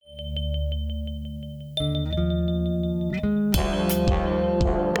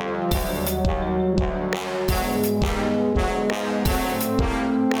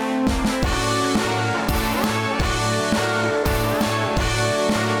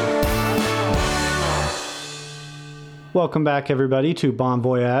Welcome back, everybody, to Bon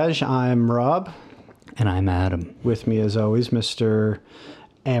Voyage. I'm Rob. And I'm Adam. With me, as always, Mr.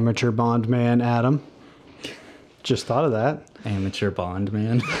 Amateur Bond Man, Adam. Just thought of that. Amateur Bond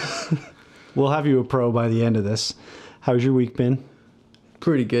Man. We'll have you a pro by the end of this. How's your week been?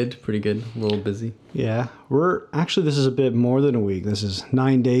 Pretty good. A little busy. Yeah. This is a bit more than a week. This is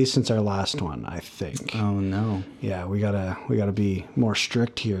 9 days since our last one, I think. Oh, no. Yeah, we gotta be more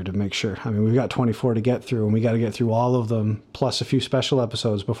strict here to make sure. I mean, we've got 24 to get through, and we got to get through all of them, plus a few special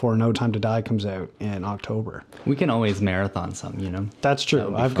episodes before No Time to Die comes out in October. We can always marathon some, That's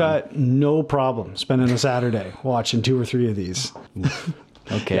true. I've got no problem spending a Saturday watching 2 or 3 of these.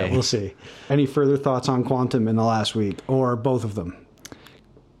 Okay. Yeah, we'll see. Any further thoughts on Quantum in the last week, or both of them?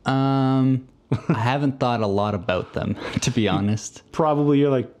 I haven't thought a lot about them, to be honest. Probably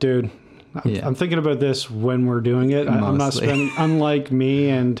you're like, dude, I'm thinking about this when we're doing it. I'm not spending, unlike me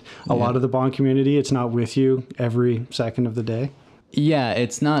and a lot of the Bond community, it's not with you every second of the day. Yeah,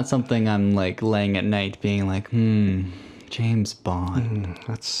 it's not something I'm like laying at night being like, James Bond.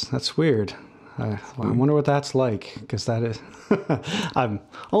 That's weird. I wonder what that's like, because that is... I'm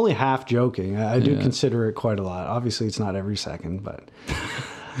only half joking. I do consider it quite a lot. Obviously, it's not every second, but...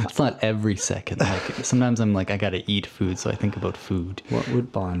 It's not every second. Like sometimes I'm like, I gotta eat food, so I think about food. What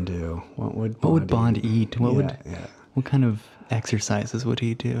would Bond do? What would Bond eat? What kind of exercises would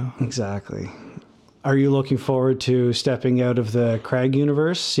he do? Exactly. Are you looking forward to stepping out of the Craig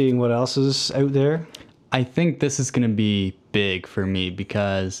universe, seeing what else is out there? I think this is gonna be big for me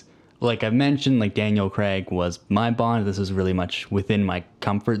because, like I mentioned, like Daniel Craig was my Bond. This is really much within my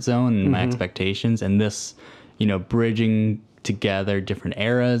comfort zone and my expectations, and this, bridging together different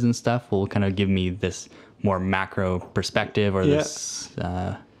eras and stuff will kind of give me this more macro perspective or this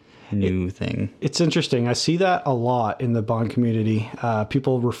new thing. It's interesting. I see that a lot in the Bond community.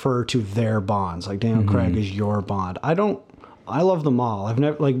 People refer to their Bonds, like Daniel Craig is your Bond. I love them all. I've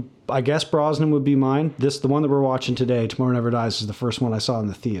never, I guess Brosnan would be mine. The one that we're watching today, Tomorrow Never Dies, is the first one I saw in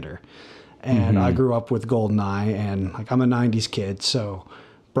the theater. And I grew up with GoldenEye, and I'm a 90s kid, so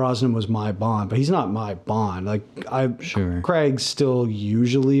Brosnan was my Bond, but he's not my Bond. Craig's still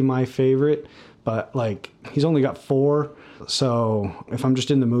usually my favorite, but he's only got 4. So if I'm just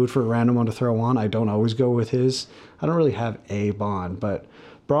in the mood for a random one to throw on, I don't always go with his. I don't really have a Bond, but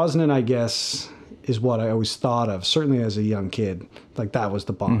Brosnan, I guess, is what I always thought of, certainly as a young kid. That was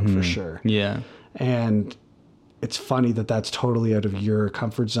the Bond for sure. Yeah. And it's funny that that's totally out of your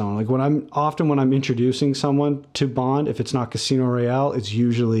comfort zone. When I'm introducing someone to Bond, if it's not Casino Royale, it's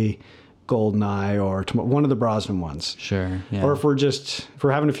usually GoldenEye or one of the Brosnan ones. Sure. Yeah. Or if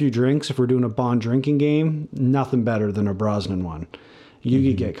we're having a few drinks, if we're doing a Bond drinking game, nothing better than a Brosnan one. You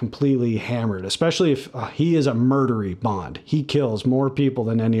could get completely hammered, especially if he is a murdery Bond. He kills more people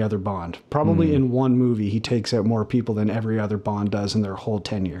than any other Bond. Probably in one movie, he takes out more people than every other Bond does in their whole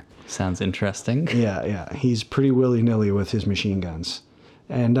tenure. Sounds interesting. Yeah. He's pretty willy-nilly with his machine guns.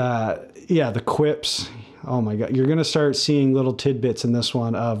 And the quips. Oh my God. You're going to start seeing little tidbits in this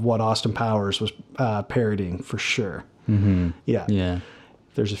one of what Austin Powers was parodying for sure. Yeah.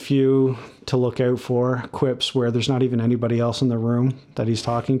 There's a few to look out for, quips where there's not even anybody else in the room that he's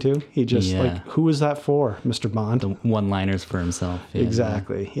talking to. He just who is that for, Mr. Bond? The one-liners for himself. Yeah,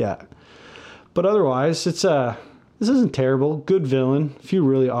 exactly. Yeah. But otherwise, this isn't terrible. Good villain, a few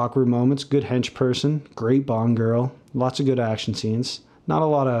really awkward moments, good hench person, great Bond girl, lots of good action scenes. Not a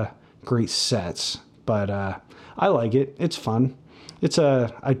lot of great sets, but I like it. It's fun.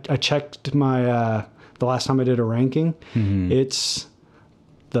 I checked my the last time I did a ranking. It's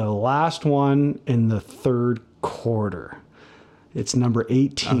the last one in the third quarter. It's number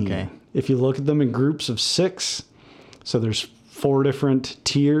 18. Okay. If you look at them in groups of 6, so there's 4 different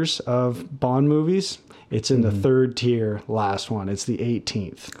tiers of Bond movies. It's in the third tier, last one. It's the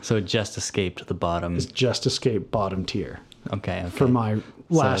 18th. So it just escaped the bottom. It's just escaped bottom tier. Okay. For my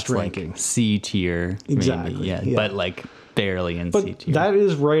last ranking. C tier. Exactly. Maybe. Yeah. But barely in C tier. That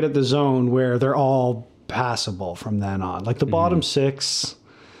is right at the zone where they're all passable from then on. The bottom 6...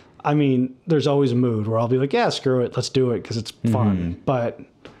 I mean, there's always a mood where I'll be like, yeah, screw it. Let's do it because it's fun. But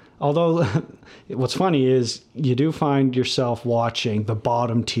although what's funny is you do find yourself watching the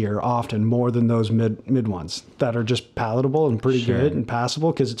bottom tier often more than those mid ones that are just palatable and pretty good and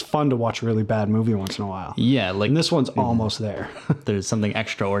passable because it's fun to watch a really bad movie once in a while. Yeah. And this one's almost there. There's something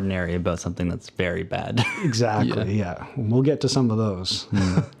extraordinary about something that's very bad. Exactly. Yeah. We'll get to some of those.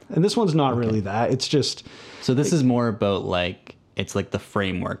 And this one's not really that. It's just... So this is more about it's the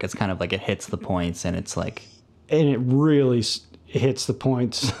framework. It's kind of it hits the points and it's and it really hits the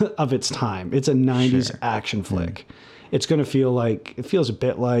points of its time. It's a 90s action flick. it's going to feel like, it feels a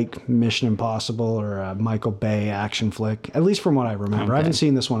bit like Mission Impossible or a Michael Bay action flick, at least from what I remember. I haven't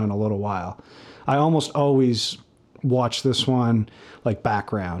seen this one in a little while. I almost always watch this one like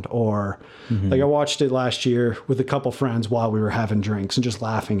background, or like I watched it last year with a couple friends while we were having drinks and just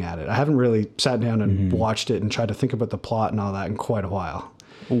laughing at it. I haven't really sat down and watched it and tried to think about the plot and all that in quite a while.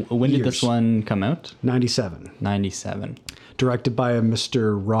 When did this one come out? 97. 97. Directed by a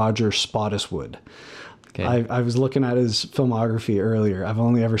Mr. Roger Spottiswoode. Okay. I was looking at his filmography earlier. I've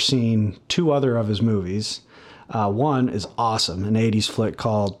only ever seen 2 other of his movies. One is awesome, an 80s flick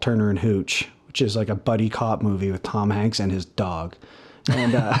called Turner and Hooch, which is like a buddy cop movie with Tom Hanks and his dog.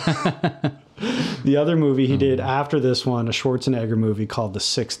 And the other movie he did after this one, a Schwarzenegger movie called The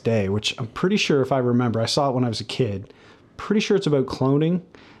Sixth Day, which I'm pretty sure, if I remember, I saw it when I was a kid. Pretty sure it's about cloning.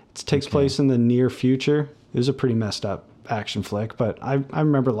 It takes place in the near future. It was a pretty messed up action flick, but I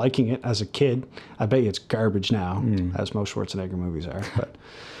remember liking it as a kid. I bet you it's garbage now, as most Schwarzenegger movies are. But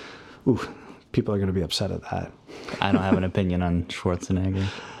ooh, people are going to be upset at that. I don't have an opinion on Schwarzenegger.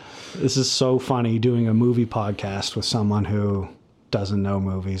 This is so funny, doing a movie podcast with someone who doesn't know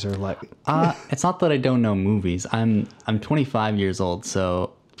movies, or like it's not that I don't know movies. I'm 25 years old,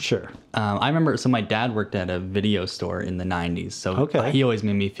 so sure. I remember. So my dad worked at a video store in the 90s, so he always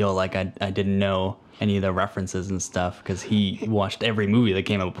made me feel like I didn't know any of the references and stuff, because he watched every movie that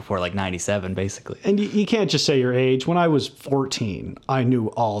came out before like 97, basically. And you can't just say your age. When I was 14, I knew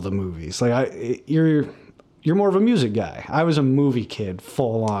all the movies. Like you're more of a music guy. I was a movie kid,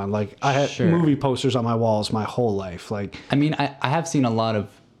 full on. Like I had movie posters on my walls my whole life. Like, I mean, I have seen a lot of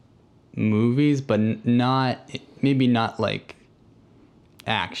movies, but maybe not like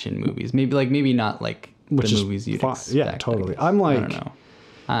action movies. Maybe not like the movies you'd expect. Yeah, totally. I'm like,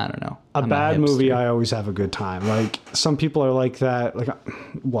 I don't know. A bad movie, I always have a good time. Like, some people are like that, like,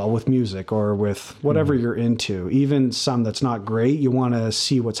 well, with music or with whatever you're into. Even some that's not great, you want to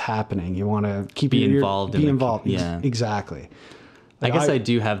see what's happening. You want to keep be involved. Be involved. Yeah, exactly. Like, I guess I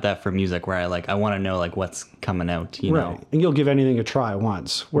do have that for music, where I want to know like what's coming out. You know, and you'll give anything a try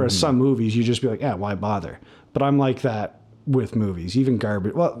once. Whereas some movies, you just be like, yeah, why bother? But I'm like that with movies, even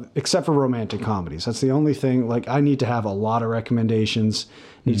garbage. Well, except for romantic comedies. That's the only thing. Like, I need to have a lot of recommendations.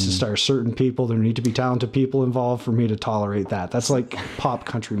 Needs to star certain people. There need to be talented people involved for me to tolerate that. That's like pop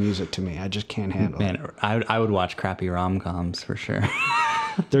country music to me. I just can't handle it. Man, I would watch crappy rom-coms for sure.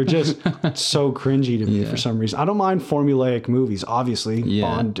 They're just so cringy to me for some reason. I don't mind formulaic movies. Obviously,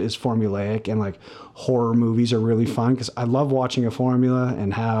 Bond is formulaic, and like horror movies are really fun because I love watching a formula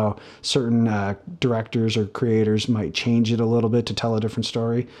and how certain directors or creators might change it a little bit to tell a different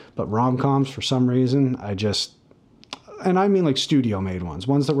story. But rom-coms, for some reason, and I mean like studio made ones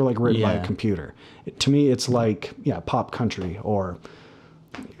that were like written by a computer. To me, it's like, pop country or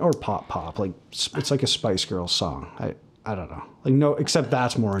pop. Like, it's like a Spice Girls song. I don't know. Like, no, except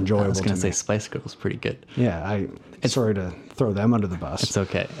that's more enjoyable. I was going to say Spice Girls pretty good. Yeah, sorry to throw them under the bus. It's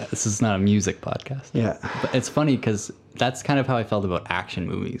okay. This is not a music podcast. Yeah. But it's funny because that's kind of how I felt about action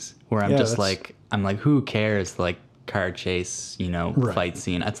movies, where I'm just like, who cares? Like, car chase, fight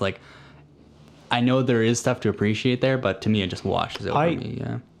scene. It's like, I know there is stuff to appreciate there, but to me, it just washes over me.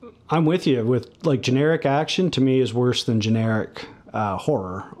 Yeah. I'm with you. With like generic action, to me, is worse than generic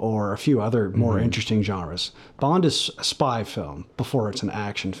horror or a few other more interesting genres. Bond is a spy film before it's an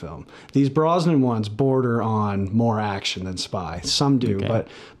action film. These Brosnan ones border on more action than spy. Some do, but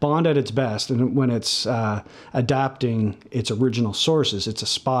Bond at its best, and when it's adapting its original sources, it's a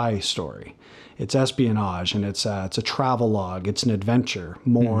spy story. It's espionage, and it's a travel log. It's an adventure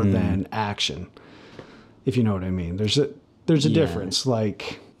more than action, if you know what I mean. There's a difference.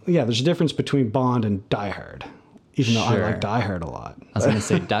 Like, there's a difference between Bond and Die Hard. Even though I like Die Hard a lot. I was going to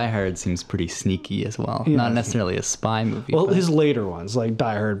say Die Hard seems pretty sneaky as well. Yeah. Not necessarily a spy movie. Well, his later ones, like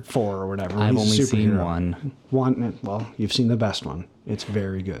Die Hard 4 or whatever. I've only seen one. Well, you've seen the best one. It's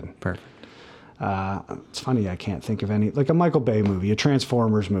very good. Perfect. It's funny, I can't think of any. Like a Michael Bay movie, a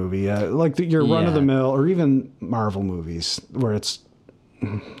Transformers movie, like your run-of-the-mill, or even Marvel movies, where it's, I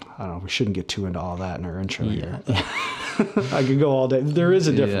don't know, we shouldn't get too into all that in our intro here. I could go all day. There is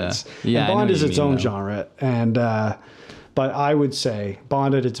a difference. Yeah, and Bond is its own genre. And but I would say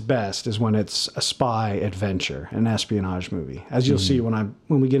Bond at its best is when it's a spy adventure, an espionage movie. As you'll see when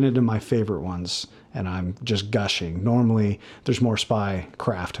we get into my favorite ones and I'm just gushing, normally there's more spy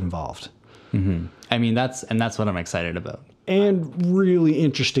craft involved. I mean, that's what I'm excited about. And really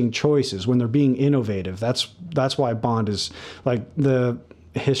interesting choices when they're being innovative. That's why Bond is like the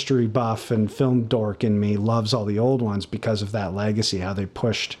history buff and film dork in me loves all the old ones because of that legacy, how they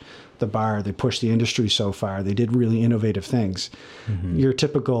pushed the bar. They pushed the industry so far. They did really innovative things. Your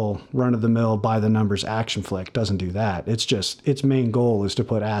typical run-of-the-mill, by-the-numbers action flick doesn't do that. It's just, its main goal is to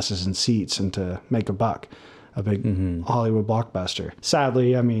put asses in seats and to make a buck, a big Hollywood blockbuster.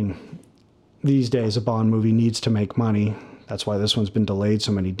 Sadly, I mean, these days a Bond movie needs to make money. That's why this one's been delayed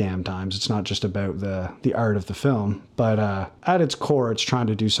so many damn times. It's not just about the art of the film, but at its core, it's trying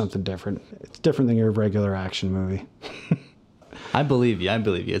to do something different. It's different than your regular action movie. I believe you.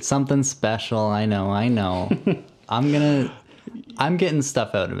 It's something special. I know. I'm getting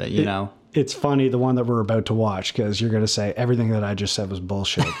stuff out of it, you know? It's funny, the one that we're about to watch, because you're going to say everything that I just said was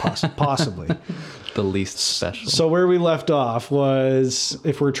bullshit, possibly. The least special. So where we left off was,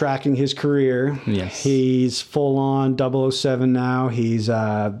 if we're tracking his career, Yes. He's full on 007 now. He's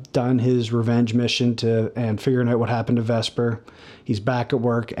done his revenge mission and figuring out what happened to Vesper. He's back at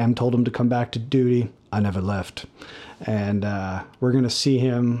work. M told him to come back to duty. I never left. And we're going to see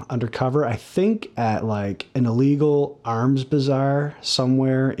him undercover, I think, at like an illegal arms bazaar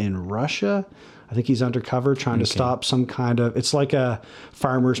somewhere in Russia. I think he's undercover trying to stop some kind of... It's like a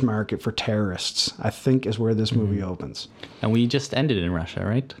farmer's market for terrorists, I think, is where this movie opens. And we just ended in Russia,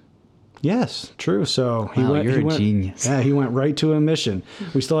 right? Yes, true. So You're a genius. Yeah, he went right to a mission.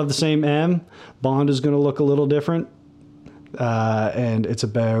 We still have the same M. Bond is going to look a little different. And it's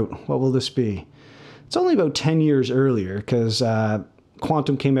about... What will this be? It's only about 10 years earlier, because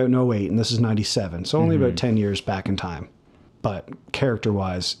Quantum came out in 08 and this is 97. So only about 10 years back in time. But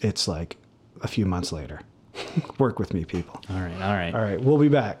character-wise, it's like a few months later. Work with me, people. All right. All right, we'll be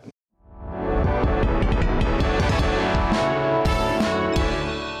back.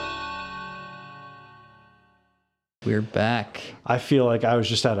 We're back. I feel like I was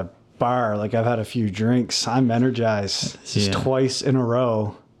just at a bar, like I've had a few drinks. I'm energized. This is twice in a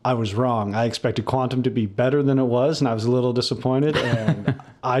row. I was wrong. I expected Quantum to be better than it was, and I was a little disappointed. And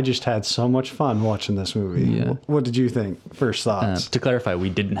I just had so much fun watching this movie. Yeah. What did you think? First thoughts? To clarify, we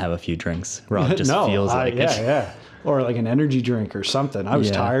didn't have a few drinks. Rob just feels like it. Yeah. Or like an energy drink or something. I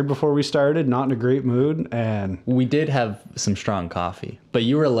was tired before we started, not in a great mood, and We did have some strong coffee, but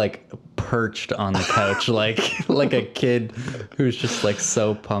you were like perched on the couch like a kid who's just like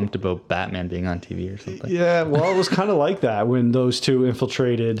so pumped about Batman being on TV or something. yeah, well, it was kind of like that when those two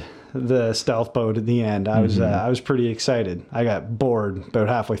infiltrated the stealth boat at the end. I was pretty excited. I got bored about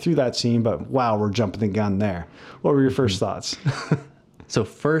halfway through that scene, but wow, we're jumping the gun there. What were your first thoughts? So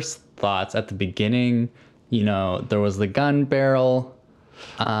first thoughts at the beginning, you know, there was the gun barrel.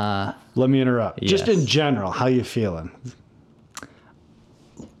 Let me interrupt. Just Yes. in general, how you feeling?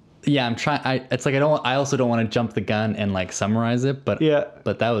 Yeah, I'm trying. It's like I also don't want to jump the gun and like summarize it, but Yeah.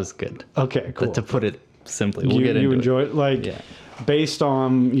 but that was good. Okay, cool. To put it simply, we'll get into you it. enjoyed it? Like, Yeah. based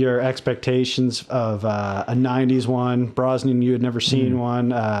on your expectations of a 90s one, Brosnan, you had never seen one,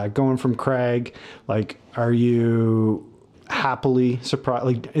 going from Craig, like, are you happily surprised?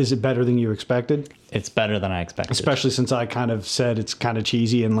 Like, is it better than you expected? It's better than I expected. Especially since I kind of said it's kind of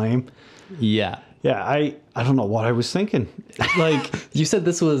cheesy and lame. Yeah. Yeah, I don't know what I was thinking. Like, You said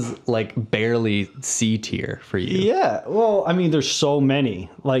this was like barely C tier for you. yeah, well, I mean, there's so many.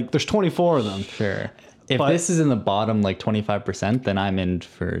 Like, there's 24 of them. Sure. If But- this is in the bottom like 25%, then I'm in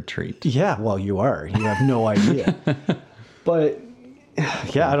for a treat. Yeah, well, you are. You have no idea. But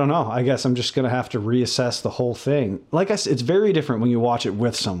yeah, I don't know. I guess I'm just going to have to reassess the whole thing. Like I said, it's very different when you watch it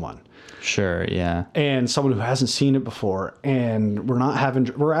with someone Sure, yeah. and someone who hasn't seen it before, and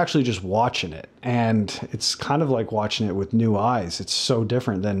we're actually just watching it, and it's kind of like watching it with new eyes. It's so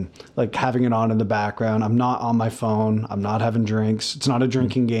different than like having it on in the background. I'm not on my phone. I'm not having drinks. It's not a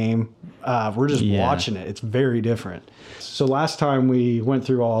drinking game. We're just watching it. It's very different. So last time we went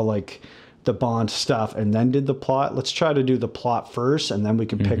through all like the Bond stuff and then did the plot. Let's try to do the plot first, and then we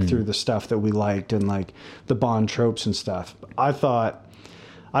can pick through the stuff that we liked and like the Bond tropes and stuff. I thought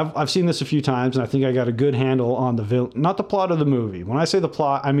I've seen this a few times, and I think I got a good handle on not the plot of the movie. When I say the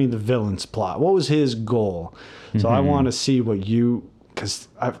plot, I mean the villain's plot. What was his goal? So I want to see what because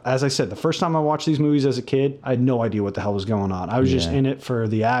as I said, the first time I watched these movies as a kid, I had no idea what the hell was going on. I was just in it for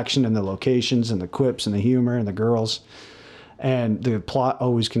the action and the locations and the quips and the humor and the girls. And the plot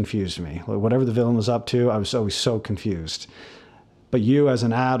always confused me. Like, whatever the villain was up to, I was always so confused. But you, as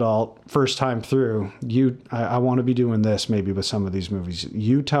an adult, first time through, I want to be doing this maybe with some of these movies.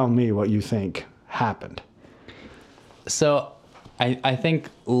 You tell me what you think happened. So I think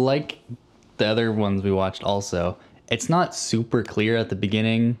like the other ones we watched also, it's not super clear at the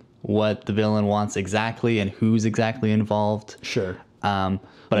beginning what the villain wants exactly and who's exactly involved. Sure.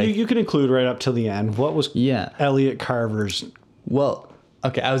 But You can include right up till the end. What was Yeah. Elliot Carver's... well,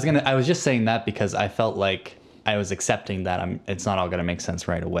 okay, I was just saying that because I felt like I was accepting that it's not all going to make sense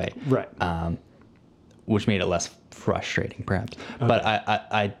right away. Right. Which made it less frustrating, perhaps. Okay. But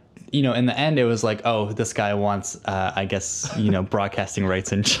I, in the end, it was like, oh, this guy wants, I guess, broadcasting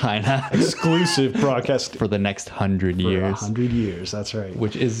rights in China. Exclusive broadcasting. For the next 100 years. 100 years, that's right.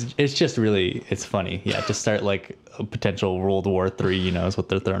 Which it's just really, it's funny. Yeah, to start like a potential World War III, is what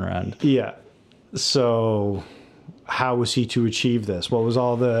they're throwing around. Yeah. So how was he to achieve this? What was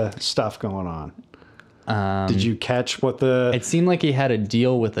all the stuff going on? Did you catch what It seemed like he had a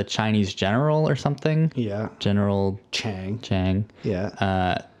deal with a Chinese general or something. Yeah. General Chang.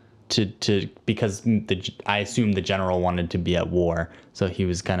 Yeah. Because I assume the general wanted to be at war, so he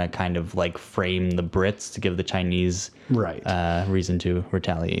was gonna kind of like frame the Brits to give the Chinese reason to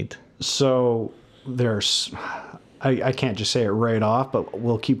retaliate. So there's, I can't just say it right off, but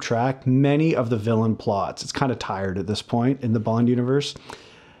we'll keep track. Many of the villain plots, it's kind of tired at this point in the Bond universe.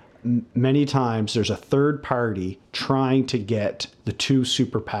 Many times there's a third party trying to get the two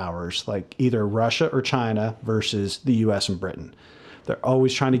superpowers, like either Russia or China versus the US and Britain. They're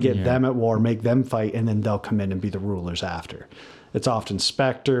always trying to get them at war, make them fight, and then they'll come in and be the rulers after. It's often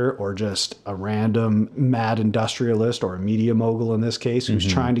Spectre or just a random mad industrialist or a media mogul in this case who's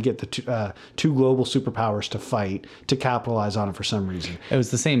trying to get the two global superpowers to fight to capitalize on it for some reason. It was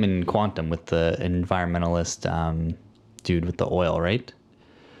the same in Quantum with the environmentalist dude with the oil, right?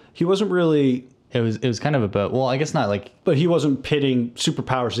 He wasn't really... It was kind of about... Well, I guess not like... But he wasn't pitting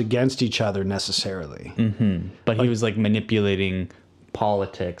superpowers against each other necessarily. Mm-hmm. But he was like manipulating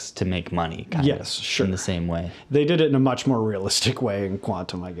politics to make money, kind of, sure. In the same way. They did it in a much more realistic way in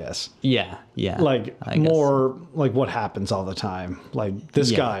Quantum, I guess. Yeah. Like more like what happens all the time. Like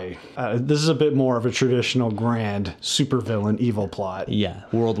this guy, this is a bit more of a traditional grand supervillain evil plot. Yeah,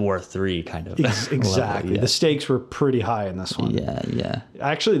 World War III kind of. Exactly. Level, The stakes were pretty high in this one. Yeah.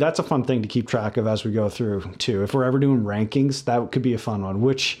 Actually, that's a fun thing to keep track of as we go through too. If we're ever doing rankings, that could be a fun one.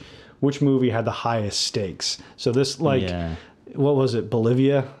 Which movie had the highest stakes? So this what was it?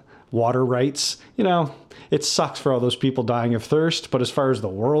 Bolivia, water rights. It sucks for all those people dying of thirst. But as far as the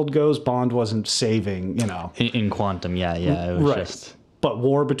world goes, Bond wasn't saving. In Quantum, it was just. But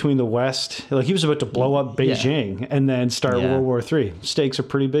war between the West, like he was about to blow up Beijing and then start World War III. Stakes are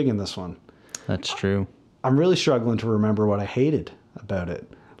pretty big in this one. That's true. I'm really struggling to remember what I hated about it.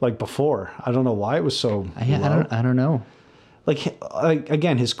 Like before, I don't know why it was so. Low. I don't know. Like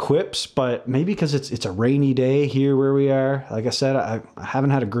again, his quips, but maybe because it's a rainy day here where we are. Like I said, I haven't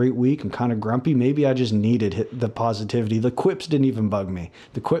had a great week. I'm kind of grumpy. Maybe I just needed the positivity. The quips didn't even bug me.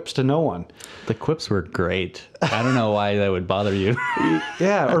 The quips to no one. The quips were great. I don't know why that would bother you.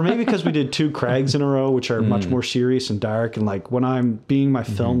 Yeah, or maybe because we did two Craigs in a row, which are much more serious and dark. And like when I'm being my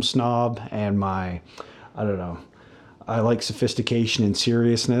film snob and my, I don't know, I like sophistication and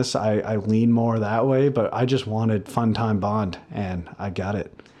seriousness. I lean more that way, but I just wanted fun time Bond, and I got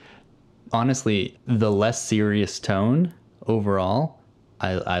it. Honestly, the less serious tone overall,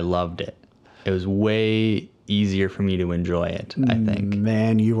 I loved it. It was way easier for me to enjoy it, I think.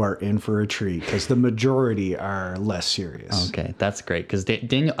 Man, you are in for a treat because the majority are less serious. Okay, that's great because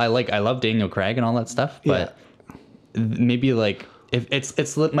Daniel, I love Daniel Craig and all that stuff, but maybe like. If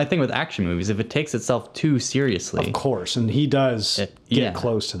it's my thing with action movies, if it takes itself too seriously. Of course, and he does get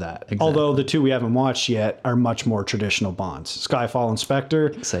close to that. Exactly. Although the two we haven't watched yet are much more traditional Bonds. Skyfall and Spectre,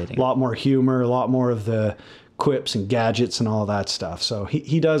 exciting. A lot more humor, a lot more of the quips and gadgets and all that stuff. So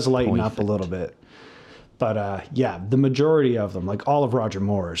he does lighten up a little bit. But the majority of them, like all of Roger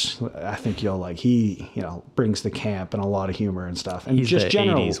Moore's, I think you'll like. He brings the camp and a lot of humor and stuff. And he's just the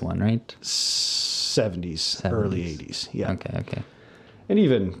general 80s one, right? 70s, early 80s. Yeah. Okay. And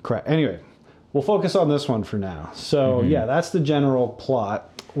even anyway, we'll focus on this one for now. So that's the general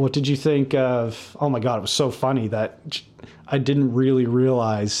plot. What did you think of? Oh my God, it was so funny that I didn't really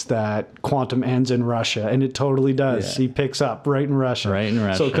realize that Quantum ends in Russia, and it totally does. Yeah. He picks up right in Russia.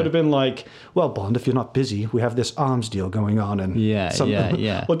 So it could have been like, well, Bond, if you're not busy, we have this arms deal going on, and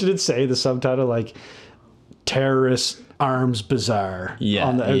What did it say? The subtitle like terrorist arms bazaar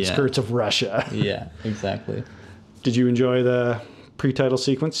on the outskirts of Russia. Yeah, exactly. Did you enjoy the pre-title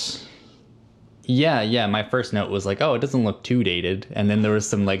sequence? Yeah. My first note was like, oh, it doesn't look too dated. And then there was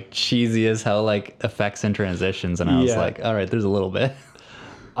some like cheesy as hell like effects and transitions. And I was like, all right, there's a little bit.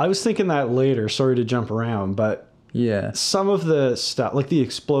 I was thinking that later. Sorry to jump around, but some of the stuff, like the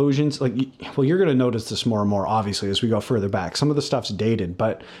explosions, you're going to notice this more and more, obviously, as we go further back. Some of the stuff's dated,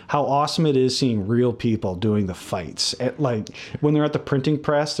 but how awesome it is seeing real people doing the fights. Like when they're at the printing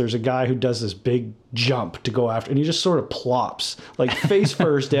press, there's a guy who does this big jump to go after, and he just sort of plops like face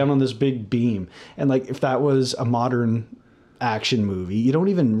first down on this big beam. And like if that was a modern action movie, you don't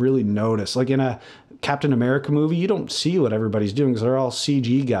even really notice. Like in a Captain America movie, you don't see what everybody's doing because they're all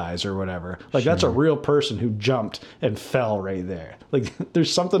CG guys or whatever. Like, that's a real person who jumped and fell right there. Like,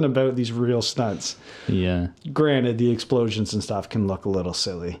 there's something about these real stunts. Yeah. Granted, the explosions and stuff can look a little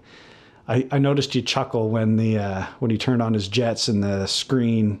silly. I noticed you chuckle when he turned on his jets and the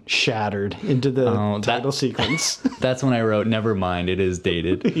screen shattered into the title sequence. That's when I wrote, never mind, it is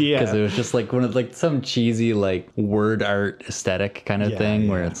dated. Yeah. Because it was just like one of like some cheesy like word art aesthetic kind of thing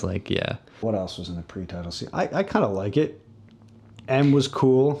where it's like, yeah. What else was in the pre-title scene? I kind of like it. M was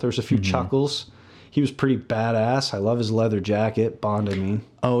cool. There's a few chuckles. He was pretty badass. I love his leather jacket. Bond, I mean.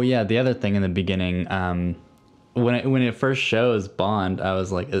 Oh yeah, the other thing in the beginning, when it first shows Bond, I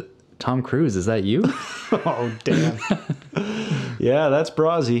was like, Tom Cruise, is that you? Oh, damn. Yeah, that's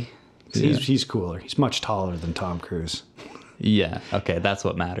Brazzy. He's cooler. He's much taller than Tom Cruise. Yeah, okay, that's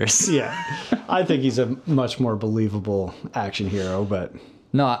what matters. Yeah. I think he's a much more believable action hero, but...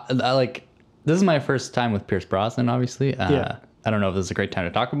 No, I like... This is my first time with Pierce Brosnan, obviously. Yeah. I don't know if this is a great time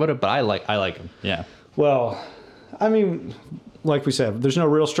to talk about it, but I like him, yeah. Well, I mean, like we said, there's no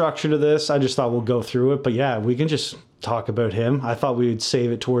real structure to this. I just thought we'll go through it. But yeah, we can just talk about him. I thought we would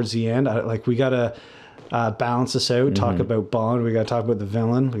save it towards the end. We got to balance this out, talk about Bond. We got to talk about the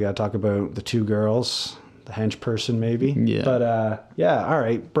villain. We got to talk about the two girls, the hench person maybe. Yeah. But yeah, all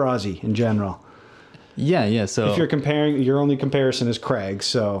right, Brazzy in general. Yeah, so... If you're comparing, your only comparison is Craig,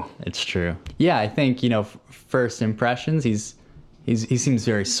 so... It's true. Yeah, I think, first impressions, he seems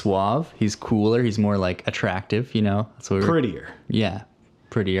very suave. He's cooler. He's more, like, attractive, That's what prettier. Yeah,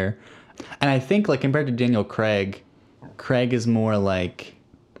 prettier. And I think, like, compared to Daniel Craig is more, like,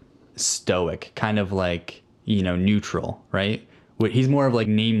 stoic, kind of, like, neutral, right? He's more of, like,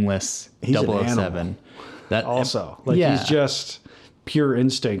 nameless He's 007. That also. Like, he's just pure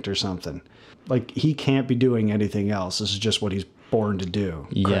instinct or something. Like, he can't be doing anything else. This is just what he's born to do.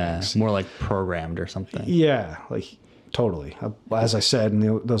 Yeah, Craig's. more like programmed or something. Yeah, like, totally. As I said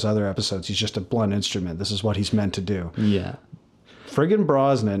in those other episodes, he's just a blunt instrument. This is what he's meant to do. Yeah. Friggin'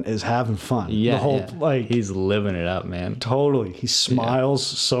 Brosnan is having fun. Yeah, the whole, like... He's living it up, man. Totally. He smiles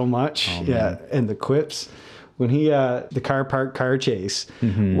so much. Oh, yeah, and the quips. When he, the car chase,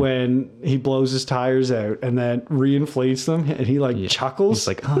 when he blows his tires out and then reinflates them and he chuckles. He's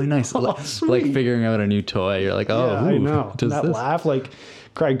like, oh, nice. Like sweet. figuring out a new toy. You're like, oh, yeah, I know. Does that this? laugh, like,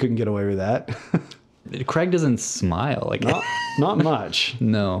 Craig couldn't get away with that. Craig doesn't smile. Like, not much.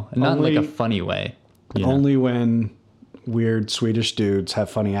 No, not in like a funny way. Only when weird Swedish dudes have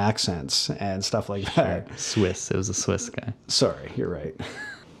funny accents and stuff like that. Swiss. It was a Swiss guy. Sorry, you're right.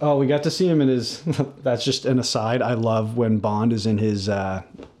 Oh, we got to see him in his... That's just an aside. I love when Bond is in his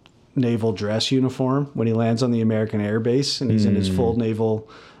naval dress uniform when he lands on the American Air Base and he's in his full naval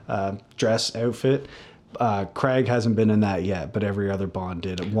dress outfit. Craig hasn't been in that yet, but every other Bond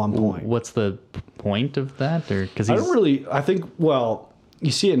did at one point. What's the point of that? Or because I don't really... I think, well, you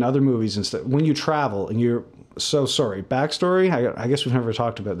see it in other movies and stuff. When you travel and you're... So, sorry, backstory? I guess we've never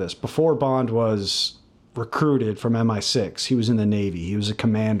talked about this. Before Bond was... recruited from MI6. He was in the Navy. He was a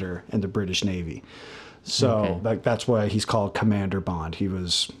commander in the British Navy. So that's why he's called Commander Bond. He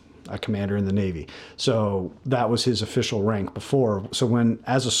was a commander in the Navy. So that was his official rank before. So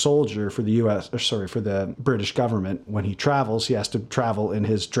as a soldier for the for the British government, when he travels, he has to travel in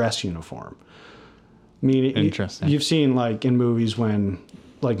his dress uniform. I mean, interesting. You've seen like in movies when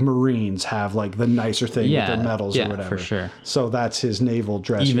like Marines have like the nicer thing with their medals or whatever. For sure. So that's his naval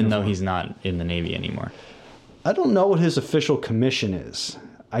dress Even uniform. though he's not in the Navy anymore. I don't know what his official commission is.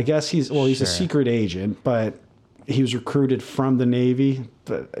 I guess he's a secret agent, but he was recruited from the Navy.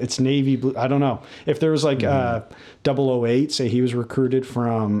 But it's Navy blue. I don't know. If there was like 008, say he was recruited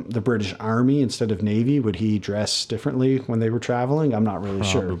from the British Army instead of Navy, would he dress differently when they were traveling? I'm not really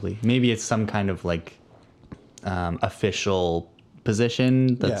sure. Probably. Maybe it's some kind of like official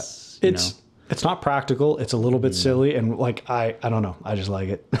position that's it's not practical. It's a little bit silly, and like I don't know. I just like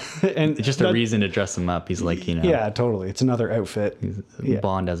it. And it's just a reason to dress him up. He's like, yeah, totally. It's another outfit.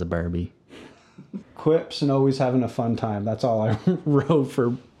 Bond as a Barbie. Quips and always having a fun time. That's all I wrote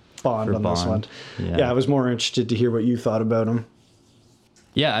for Bond on this one. Yeah, I was more interested to hear what you thought about him.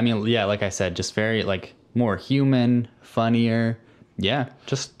 Yeah, I mean, yeah, like I said, just very like more human, funnier. Yeah,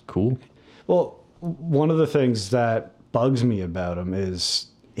 just cool. Well, one of the things that bugs me about him is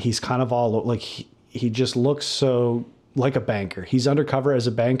he's kind of all like he just looks so like a banker. He's undercover as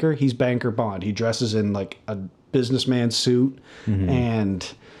a banker. He's banker Bond. He dresses in like a businessman suit and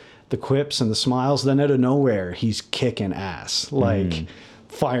the quips and the smiles. Then out of nowhere, he's kicking ass, like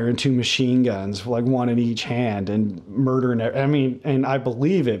firing 2 machine guns, like one in each hand, and murdering. I mean, and I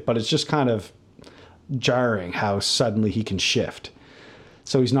believe it, but it's just kind of jarring how suddenly he can shift.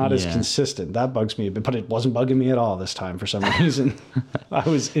 So he's not as Yeah. consistent. That bugs me a bit, but it wasn't bugging me at all this time for some reason. I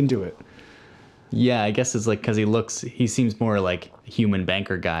was into it. Yeah, I guess it's like because he seems more like a human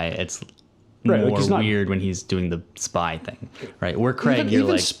banker guy. It's Right, like more he's not- weird when he's doing the spy thing, right? Where Craig, you're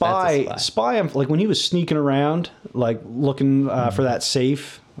even like, spy, that's a spy. spy. Like when he was sneaking around, like looking for that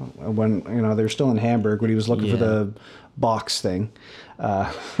safe. When they were still in Hamburg, when he was looking for Yeah. the box thing,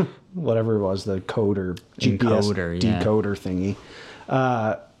 whatever it was, the code or GPS Encoder, yeah. decoder thingy.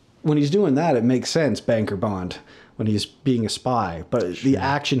 When he's doing that, it makes sense, Banker Bond, when he's being a spy. But the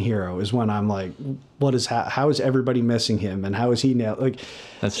action hero is when I'm like, how is everybody missing him, and how is he now? Like,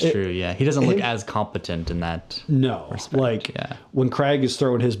 That's true. Yeah, he doesn't look as competent in that. no, like yeah. when Craig is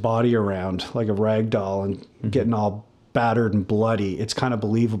throwing his body around like a rag doll and getting all battered and bloody, it's kind of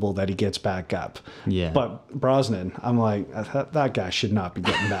believable that he gets back up. Yeah. But Brosnan, I'm like, that guy should not be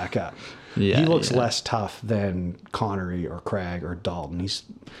getting back up. Yeah, he looks yeah. less tough than Connery or Craig or Dalton.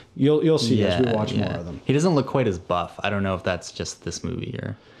 You'll see as we watch more of them. He doesn't look quite as buff. I don't know if that's just this movie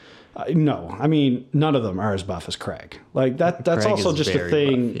or. No, I mean none of them are as buff as Craig. Like that's Craig also is just a very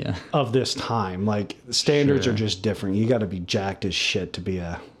thing buff, yeah. of this time. Like standards Sure. are just different. You got to be jacked as shit to be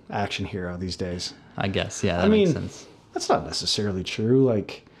a action hero these days. I guess, yeah, that makes sense. That's not necessarily true.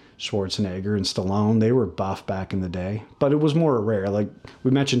 Like Schwarzenegger and Stallone, they were buff back in the day, but it was more rare. Like we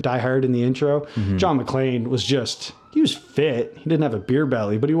mentioned Die Hard in the intro. Mm-hmm. John McClane he was fit. He didn't have a beer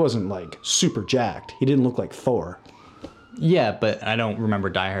belly, but he wasn't like super jacked. He didn't look like Thor. Yeah, but I don't remember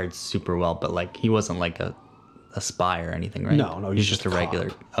Die Hard super well. But like, he wasn't like a spy or anything, right? No, he's just a a regular.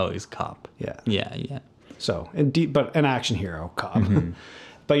 cop. Oh, he's a cop. Yeah. Yeah. So, but an action hero cop. Mm-hmm.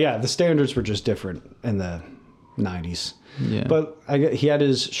 But yeah, the standards were just different in the 90s. Yeah. But he had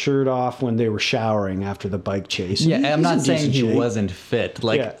his shirt off when they were showering after the bike chase. Yeah, I'm He's not in saying decent he shape. wasn't fit.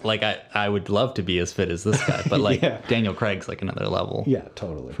 Like, Yeah. I would love to be as fit as this guy, but like Yeah. Daniel Craig's like another level. Yeah,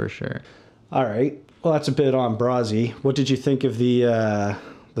 totally. For sure. All right. Well, that's a bit on Brazzy. What did you think of the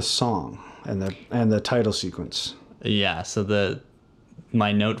song and the title sequence? Yeah. So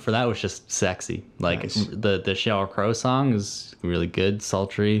my note for that was just sexy. Like Nice. the Sheryl Crow song is really good,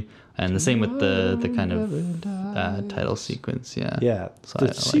 sultry, and the same with the kind of title sequence. Yeah. Yeah, So the I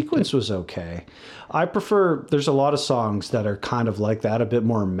liked sequence was okay. I prefer. There's a lot of songs that are kind of like that, a bit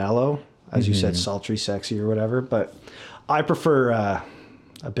more mellow, as you Mm-hmm. said, sultry, sexy, or whatever. But I prefer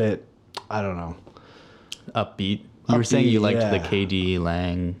a bit. I don't know. Upbeat. You were saying you Upbeat, liked the yeah. KD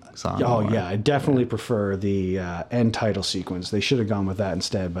Lang song. Oh more. yeah, I definitely prefer the end title sequence. They should have gone with that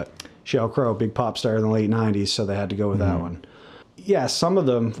instead. But Sheryl Crow, big pop star in the late '90s, so they had to go with that one. Yeah, some of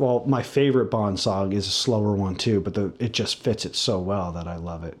them. Well, my favorite Bond song is a slower one too, but it just fits it so well that I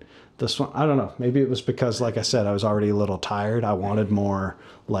love it. This one, I don't know. Maybe it was because, like I said, I was already a little tired. I wanted more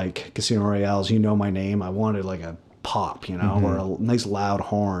like Casino Royale's "You Know My Name." I wanted like a pop, or a nice loud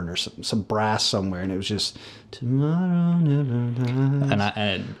horn or some brass somewhere, and it was just tomorrow never dies.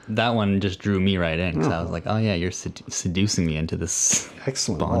 And that one just drew me right in because I was like, oh yeah, you're seducing me into this.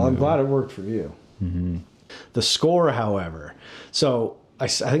 Excellent. Bond Well, I'm movie. glad it worked for you. The score, however, so I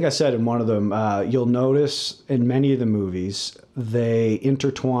think I said in one of them, you'll notice in many of the movies, they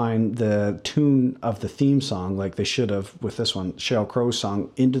intertwine the tune of the theme song, like they should have with this one, Sheryl Crow's song,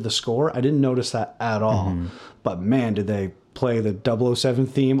 into the score. I didn't notice that at all. But man, did they play the 007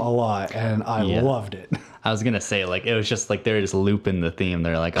 theme a lot, and I Yeah. loved it. I was gonna say like it was just like they were just looping the theme.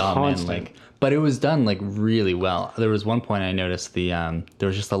 They're like, oh Constant. man, like, but it was done like really well. There was one point I noticed there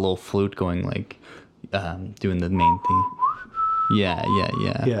was just a little flute going like doing the main theme. Yeah.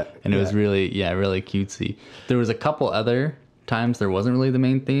 Yeah, And it was yeah. really cutesy. There was a couple other times there wasn't really the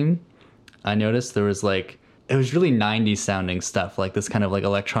main theme. I noticed there was like it was really 90s sounding stuff, like this kind of like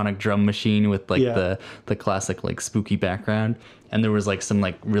electronic drum machine with like Yeah. the classic like spooky background. And there was like some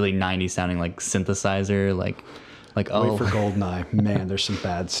like really 90s sounding like synthesizer, like oh Wait for Goldeneye. Man, there's some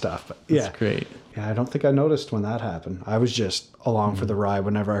bad stuff. But yeah. that's great. Yeah, I don't think I noticed when that happened. I was just along for the ride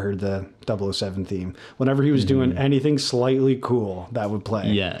whenever I heard the 007 theme. Whenever he was doing anything slightly cool, that would play.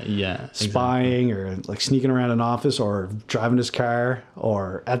 Yeah, exactly. Spying or like sneaking around an office or driving his car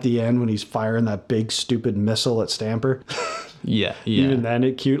or at the end when he's firing that big stupid missile at Stamper. Yeah. Even then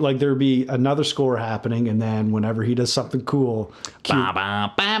it cute. Like there'd be another score happening and then whenever he does something cool, cute. Ba,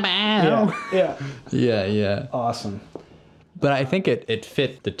 ba, ba, ba. Yeah. Yeah. Awesome. But I think it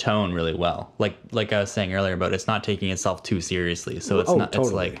fit the tone really well. Like I was saying earlier about it's not taking itself too seriously. So it's Oh, not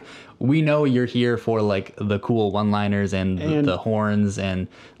totally. it's like we know you're here for like the cool one-liners and the horns and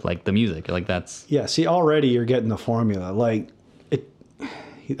like the music. Like that's Yeah, see, already you're getting the formula. Like,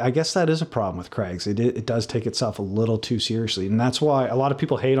 I guess that is a problem with Craig's. It does take itself a little too seriously, and that's why a lot of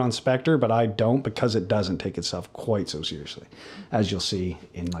people hate on Spectre, but I don't, because it doesn't take itself quite so seriously, as you'll see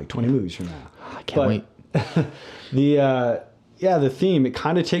in like 20 movies from now. I can't wait. The theme, it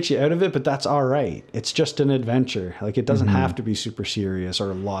kind of takes you out of it, but that's all right. It's just an adventure. Like, it doesn't have to be super serious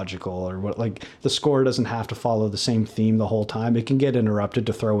or logical or what. Like, the score doesn't have to follow the same theme the whole time. It can get interrupted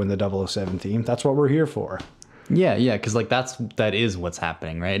to throw in the 007 theme. That's what we're here for. Yeah, because like that is what's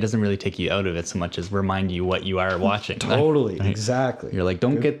happening, right? It doesn't really take you out of it so much as remind you what you are watching. Totally, exactly. You're like,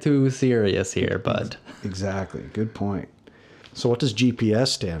 don't get too serious here, bud. Exactly, good point. So what does GPS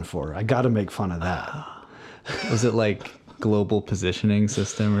stand for? I got to make fun of that. Was it like global positioning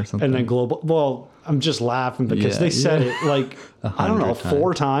system or something? And then global. Well, I'm just laughing because they said it like I don't know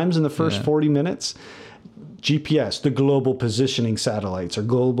 4 times in the first 40 minutes. GPS, the global positioning satellites or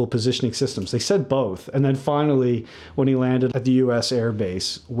global positioning systems. They said both. And then finally, when he landed at the U.S. Air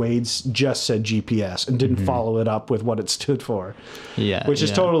Base, Wade's just said GPS and didn't follow it up with what it stood for. Yeah. Which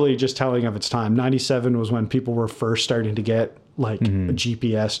is totally just telling of its time. 97 was when people were first starting to get like a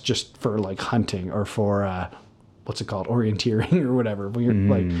GPS just for like hunting or for, what's it called? Orienteering or whatever. When you're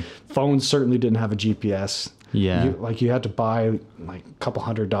like, phones certainly didn't have a GPS. Yeah. You had to buy like a couple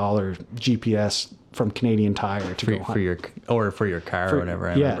 $100 GPS from Canadian Tire to go hunt. for your car or whatever.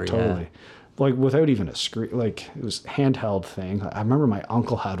 I remember, totally. Like without even a screen, like it was handheld thing. I remember my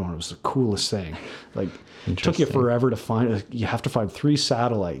uncle had one. It was the coolest thing. Like it took you forever to find it. You have to find 3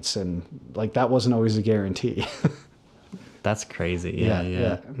 satellites, and like that wasn't always a guarantee. That's crazy. Yeah.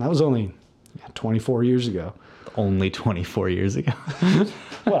 And that was only 24 years ago. Only 24 years ago.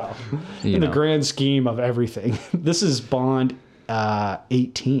 Well, in the grand scheme of everything, this is Bond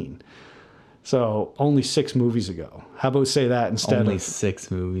 18. So only 6 movies ago. How about say that instead only of 6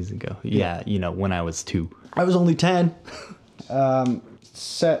 movies ago? Yeah, when I was 2. I was only 10.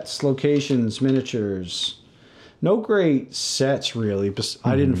 Sets, locations, miniatures. No great sets really.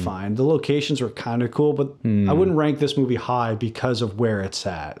 I didn't find. The locations were kind of cool, but I wouldn't rank this movie high because of where it's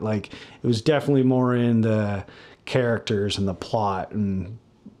at. Like it was definitely more in the characters and the plot and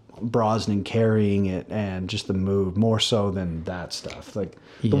Brosnan carrying it and just the mood more so than that stuff. Like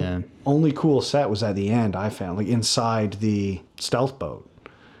the only cool set was at the end, I found, like inside the stealth boat.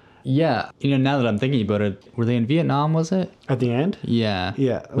 Yeah. Now that I'm thinking about it, were they in Vietnam, was it? At the end? Yeah.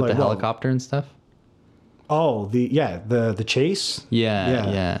 Yeah. With the helicopter and stuff? Oh, the chase?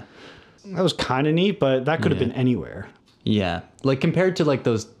 Yeah. That was kind of neat, but that could have been anywhere. Yeah. Like compared to like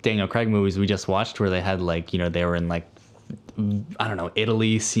those Daniel Craig movies we just watched where they had like, they were in like, I don't know,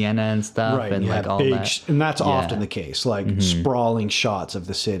 Italy, Siena and stuff. Right. And like all big, that. and that's often the case, like sprawling shots of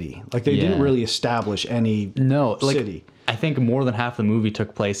the city. Like they didn't really establish any city. I think more than half the movie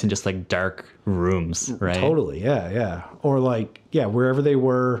took place in just like dark rooms, right? Totally. Yeah. Or like, wherever they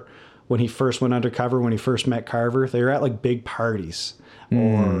were when he first went undercover, when he first met Carver, they were at like big parties.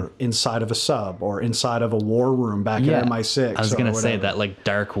 Or inside of a sub, or inside of a war room back at MI6. I was gonna say that like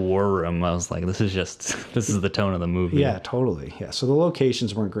dark war room. I was like, this is the tone of the movie. Yeah, totally. Yeah, so the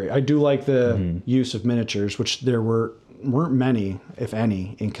locations weren't great. I do like the use of miniatures, which there weren't many, if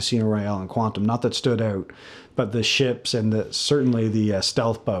any, in Casino Royale and Quantum. Not that stood out, but the ships and certainly the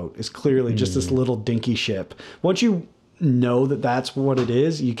stealth boat is clearly just this little dinky ship. Once you know that that's what it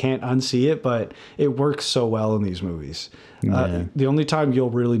is, you can't unsee it, but it works so well in these movies. The only time you'll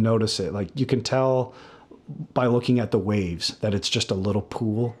really notice it, like you can tell by looking at the waves that it's just a little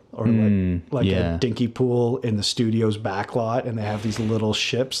pool or like a dinky pool in the studio's backlot, and they have these little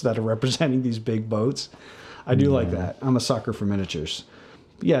ships that are representing these big boats. I do like that. I'm a sucker for miniatures.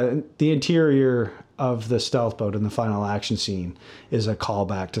 Yeah, the interior of the stealth boat in the final action scene is a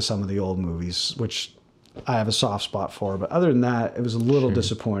callback to some of the old movies, which I have a soft spot for. But other than that, it was a little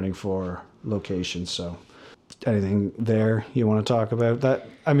disappointing for locations. So anything there you want to talk about? That,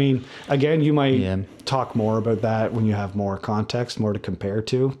 I mean, again, you might talk more about that when you have more context, more to compare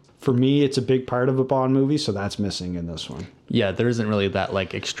to. For me, it's a big part of a Bond movie, so that's missing in this one. Yeah, there isn't really that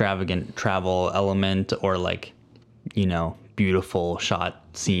like extravagant travel element or like, beautiful shot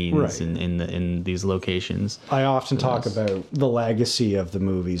scenes in these locations. I often talk about the legacy of the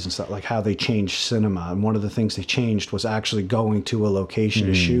movies and stuff, like how they changed cinema. And one of the things they changed was actually going to a location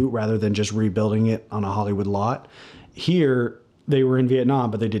to shoot rather than just rebuilding it on a Hollywood lot. Here, they were in Vietnam,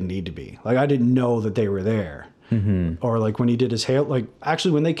 but they didn't need to be. Like, I didn't know that they were there. Or like when he did his hail, like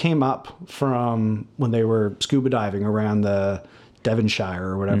actually when they came up from when they were scuba diving around the Devonshire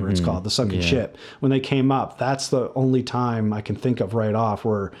or whatever it's called, the sunken ship, when they came up, that's the only time I can think of right off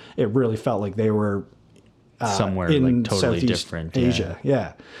where it really felt like they were somewhere in like totally Southeast different Asia.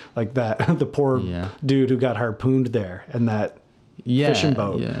 Yeah. Like that, the poor dude who got harpooned there, and that fishing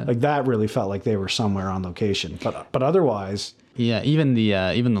boat. Yeah. Like that really felt like they were somewhere on location. But otherwise, Yeah, even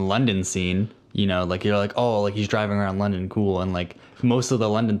the London scene, you know, like you're like, oh, like he's driving around London, cool, and like most of the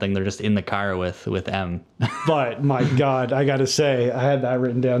London thing, they're just in the car with M. but my God, I gotta say, I had that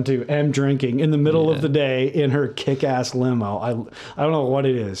written down too. M drinking in the middle of the day in her kick-ass limo. I don't know what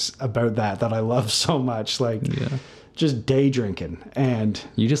it is about that I love so much. Like, just day drinking, and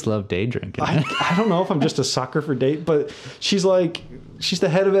You just love day drinking. I don't know if I'm just a sucker for date, but she's the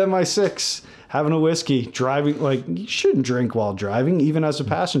head of MI6. Having a whiskey, driving, like, you shouldn't drink while driving, even as a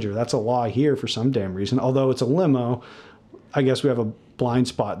passenger. That's a law here for some damn reason. Although it's a limo, I guess we have a blind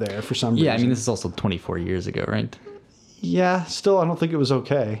spot there for some reason. Yeah, I mean, this is also 24 years ago, right? Yeah, still, I don't think it was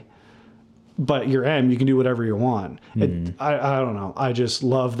okay. But you're M, you can do whatever you want. I don't know. I just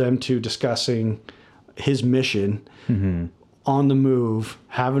love them two discussing his mission on the move,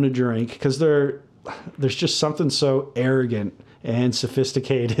 having a drink, because there's just something so arrogant and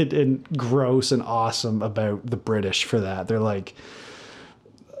sophisticated and gross and awesome about the British for that. They're like,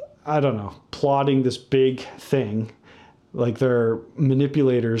 I don't know, plotting this big thing. Like they're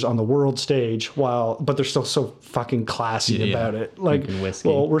manipulators on the world stage but they're still so fucking classy about it. Like,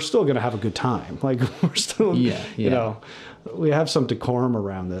 well, we're still going to have a good time. Like we're still, you know, we have some decorum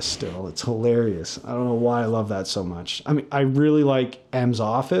around this still. It's hilarious. I don't know why I love that so much. I mean, I really like M's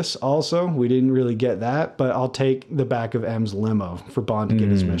office also. We didn't really get that, but I'll take the back of M's limo for Bond to get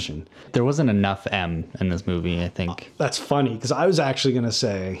his mission. There wasn't enough M in this movie, I think. That's funny because I was actually going to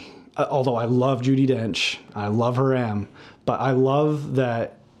say, although I love Judi Dench, I love her M, but I love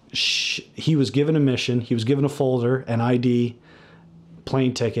that he was given a mission, he was given a folder, an ID,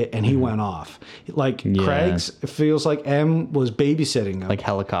 plane ticket, and he went off. Like Craig's, it feels like M was babysitting him. Like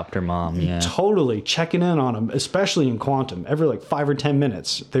helicopter mom, Totally checking in on him, especially in Quantum. Every like 5 or 10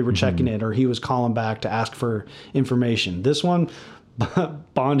 minutes they were checking in, or he was calling back to ask for information. This one,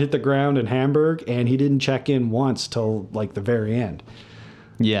 Bond hit the ground in Hamburg, and he didn't check in once till like the very end.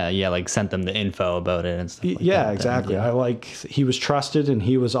 Yeah, like sent them the info about it and stuff like that. Yeah, exactly. I like he was trusted and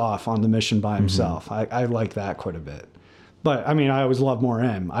he was off on the mission by himself. I like that quite a bit. But I mean, I always loved more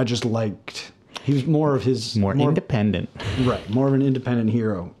M. I just liked he was more of his more independent. Right, more of an independent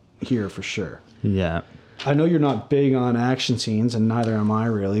hero here for sure. Yeah. I know you're not big on action scenes, and neither am I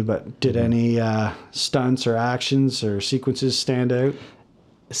really. But did any stunts or actions or sequences stand out?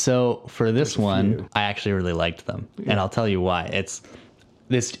 So for this one, I actually really liked them, and I'll tell you why.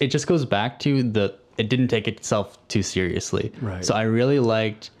 It just goes back to it didn't take itself too seriously. Right. So I really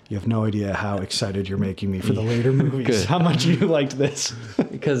liked. You have no idea how excited you're making me for the later movies. Good. How much you liked this.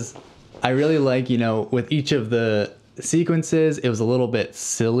 Because I really like, you know, with each of the sequences, it was a little bit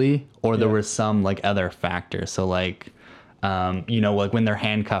silly, or there was some like other factors. So like, you know, like when they're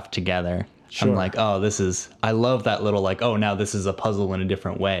handcuffed together. Sure. I'm like, oh, I love that little like, oh, now this is a puzzle in a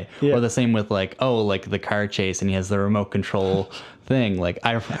different way. Yeah. Or the same with like, oh, like the car chase and he has the remote control thing. Like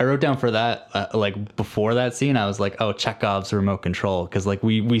I wrote down for that, like before that scene, I was like, oh, Chekhov's remote control. Cause like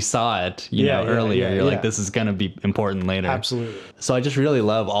we saw it, you know, earlier. You're like, this is going to be important later. Absolutely. So I just really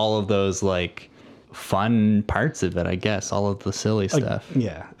love all of those like fun parts of it, I guess, all of the silly stuff.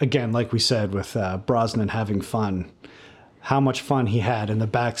 Yeah. Again, like we said with Brosnan having fun. How much fun he had in the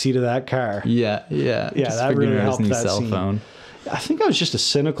backseat of that car. Yeah. Just that really helped his new that cell scene. Phone. I think I was just a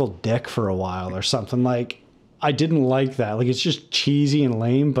cynical dick for a while or something. Like, I didn't like that. Like, it's just cheesy and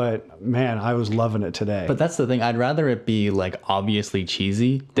lame, but man, I was loving it today. But that's the thing. I'd rather it be like obviously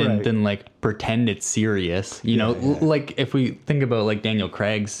cheesy than like pretend it's serious. You know, like if we think about like Daniel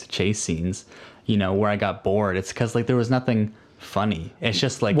Craig's chase scenes, you know, where I got bored, it's because like there was nothing funny. It's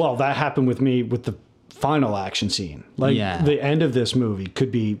just like. Well, that happened with me with the final action scene. Like the end of this movie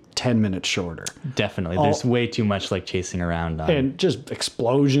could be 10 minutes shorter. Definitely. There's way too much like chasing around on. And just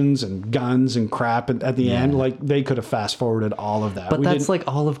explosions and guns and crap at the end. Like they could have fast forwarded all of that. But that's like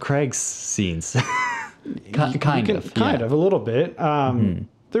all of Craig's scenes. kind of a little bit.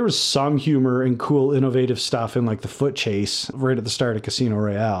 There was some humor and cool, innovative stuff in like the foot chase right at the start of Casino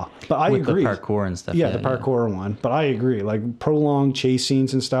Royale. But I agree. The parkour and stuff. Yeah, the parkour one. But I agree. Like prolonged chase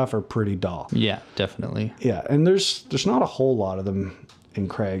scenes and stuff are pretty dull. Yeah, definitely. Yeah, and there's not a whole lot of them in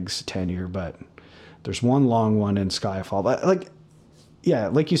Craig's tenure, but there's one long one in Skyfall. But like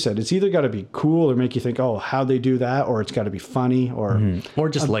you said, it's either got to be cool or make you think, oh, how'd they do that? Or it's got to be funny or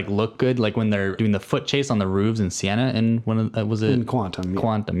just like look good. Like when they're doing the foot chase on the roofs in Siena and was it? In Quantum.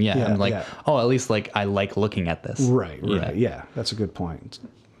 Quantum, yeah. I'm like, oh, at least like I like looking at this. Right. Yeah, that's a good point.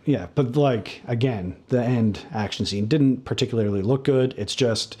 Yeah, but like again, the end action scene didn't particularly look good. It's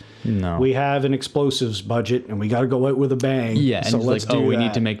just No. we have an explosives budget and we got to go out with a bang. Yeah, and so he's let's like, oh, do we need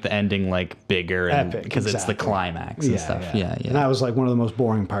that. to make the ending like bigger and Epic, because it's the exactly. climax and stuff. Yeah, And that was like one of the most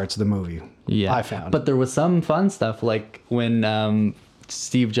boring parts of the movie. yeah. I found. But there was some fun stuff, like when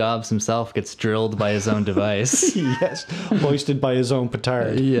Steve Jobs himself gets drilled by his own device. yes, hoisted by his own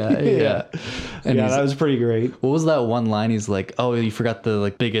petard. Yeah. And yeah, he's- that was pretty great. What was that one line? He's like, "Oh, you forgot the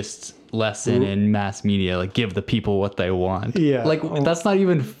like biggest lesson in mass media, like give the people what they want." Yeah. Like that's not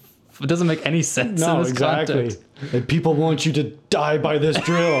even. It doesn't make any sense in No, this exactly. context. And people want you to die by this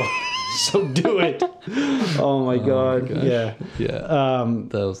drill, so do it. Oh my god. Yeah. Yeah.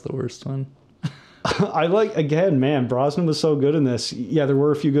 That was the worst one. I like, again, man, Brosnan was so good in this. Yeah, there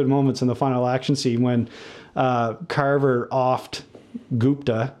were a few good moments in the final action scene when Carver offed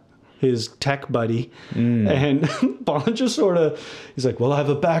Gupta, his tech buddy, and Bond just sort of, he's like, well, I have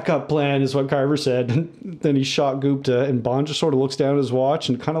a backup plan, is what Carver said. And then he shot Gupta, and Bond just sort of looks down at his watch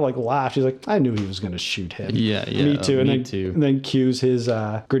and kind of like laughed. He's like, I knew he was going to shoot him. Yeah, Me too. And me then, too. And then cues his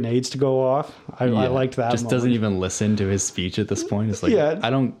grenades to go off. I liked that. Just moment. doesn't even listen to his speech at this point. It's like, Yeah. I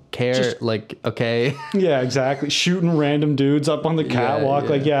don't care. Like, okay. Yeah, exactly. Shooting random dudes up on the catwalk. yeah.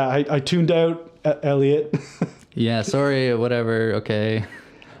 Like, yeah, I tuned out Elliot. Yeah, sorry, whatever. Okay.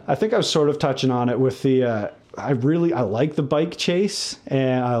 I think I was sort of touching on it with the. I like the bike chase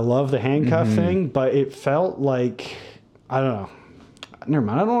and I love the handcuff thing, but it felt like, I don't know. Never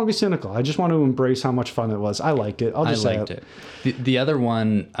mind. I don't want to be cynical. I just want to embrace how much fun it was. I liked it. I'll I just say liked it. The other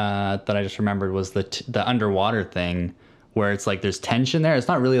one that I just remembered was the underwater thing, where it's like there's tension there. It's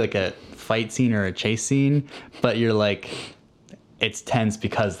not really like a fight scene or a chase scene, but you're like, it's tense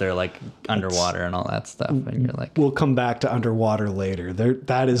because they're like underwater and all that stuff, and you're like, We'll come back to underwater later.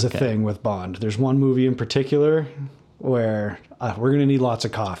 That is a thing with Bond. There's one movie in particular where we're gonna need lots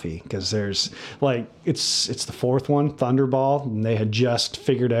of coffee because there's like it's the fourth one, Thunderball, and they had just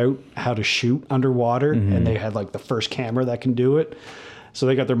figured out how to shoot underwater, and they had like the first camera that can do it. So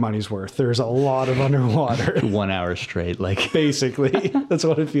they got their money's worth. There's a lot of underwater, 1 hour straight. Like, basically. That's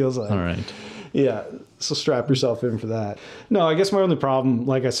what it feels like. all right. Yeah, so strap yourself in for that. No, I guess my only problem,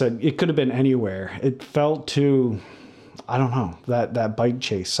 like I said, it could have been anywhere. It felt too, I don't know, that bike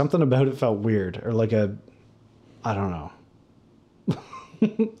chase. Something about it felt weird, or like I don't know.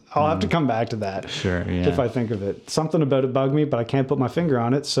 I'll have to come back to that. Sure, yeah. If I think of it. Something about it bugged me, but I can't put my finger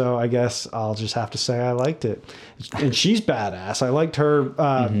on it, so I guess I'll just have to say I liked it. And she's badass. I liked her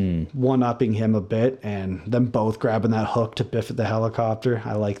one-upping him a bit, and them both grabbing that hook to biff at the helicopter.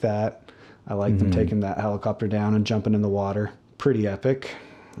 I like that. I like them taking that helicopter down and jumping in the water. Pretty epic.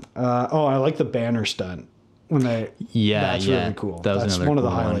 I like the banner stunt. When they that's really cool. That was That's another one of the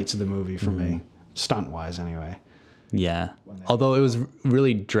cool one. highlights of the movie for me. Stunt-wise, anyway. Yeah. Although it was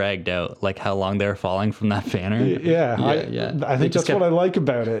really dragged out, like how long they were falling from that banner. Yeah, I think that's what I like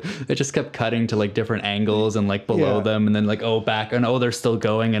about it. It just kept cutting to like different angles and like below Yeah. them, and then like back, and they're still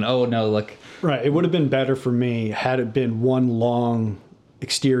going, and no, look. Right. It would have been better for me had it been one long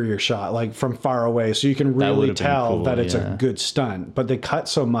exterior shot, like from far away, so you can really would've been tell cool, that it's yeah. a good stunt. But they cut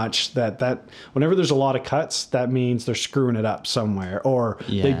so much that whenever there's a lot of cuts, that means they're screwing it up somewhere, or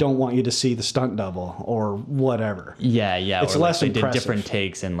they Yeah. don't want you to see the stunt double or whatever. Yeah, It's or like less they did impressive. different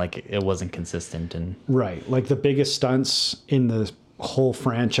takes, and like it wasn't consistent, and Right. Like the biggest stunts in the whole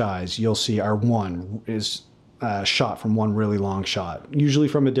franchise you'll see are one is shot from one really long shot, usually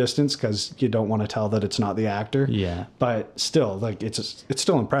from a distance because you don't want to tell that it's not the actor. Yeah. But still, like it's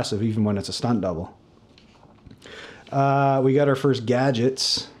still impressive even when it's a stunt double. We got our first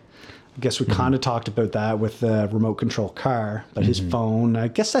gadgets. I guess we kind of talked about that with the remote control car, but his phone, I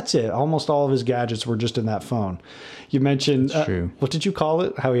guess that's it. Almost all of his gadgets were just in that phone. You mentioned, true. What did you call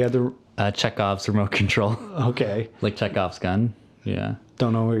it? How he had the, Chekhov's remote control, okay. like Chekhov's gun. Yeah.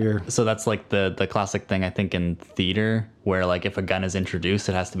 Don't know what you're, So that's like the classic thing, I think, in theater, where like if a gun is introduced,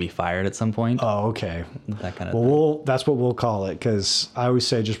 it has to be fired at some point. oh, okay. That kind of Well, that's what we'll call it because I always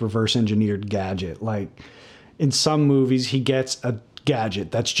say just reverse engineered gadget. Like in some movies, he gets a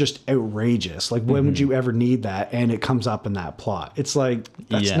gadget that's just outrageous. Like when would you ever need that? And it comes up in that plot. It's like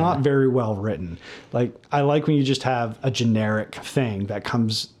that's Yeah. not very well written. Like I like when you just have a generic thing that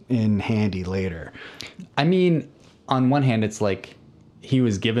comes in handy later. I mean, on one hand, it's like he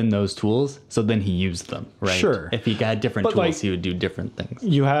was given those tools, so then he used them, right? Sure. If he had different But, tools, like, he would do different things.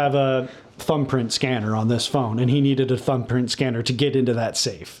 You have a thumbprint scanner on this phone, and he needed a thumbprint scanner to get into that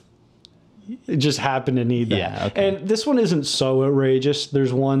safe. It just happened to need that. Yeah, okay. And this one isn't so outrageous.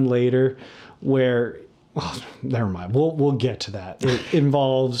 There's one later where well, never mind. We'll get to that. It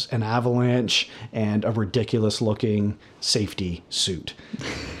involves an avalanche and a ridiculous looking safety suit.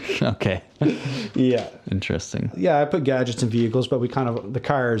 Okay. Yeah. Interesting. Yeah, I put gadgets and vehicles, but the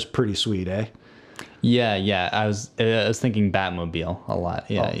car is pretty sweet, eh? Yeah. I was thinking Batmobile a lot.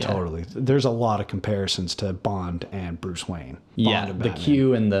 Yeah, yeah. Totally. There's a lot of comparisons to Bond and Bruce Wayne. Yeah, and the Batman.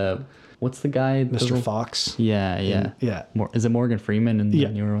 Q and the what's the guy? Mr. Fox. Yeah. Yeah. Is it Morgan Freeman in the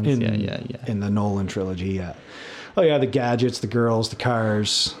newer ones? Yeah. In the Nolan trilogy, yeah. Oh yeah, the gadgets, the girls, the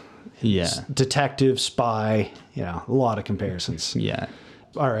cars. Yeah. Detective, spy. A lot of comparisons. Yeah.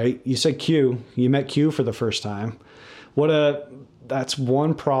 All right, you said Q. You met Q for the first time. That's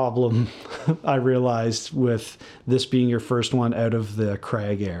one problem I realized with this being your first one out of the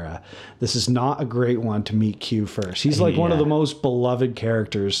Craig era. This is not a great one to meet Q first. He's like one of the most beloved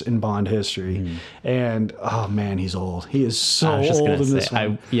characters in Bond history. And oh man, he's old. He is so old in this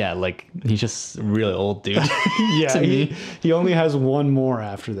one. like he's just really old, dude. Yeah, to me. he only has one more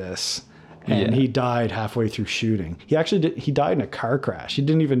after this. And he died halfway through shooting. He died in a car crash. He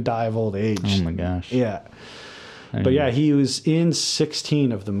didn't even die of old age. Oh my gosh. Yeah. But yeah, he was in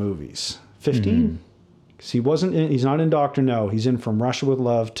 16 of the movies. 15? Because he's not in Dr. No. He's in From Russia with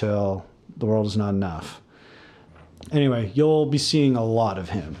Love till The World Is Not Enough. Anyway, you'll be seeing a lot of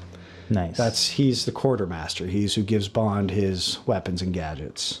him. Nice. He's the quartermaster. He's who gives Bond his weapons and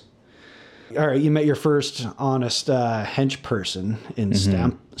gadgets. All right, you met your first honest hench person in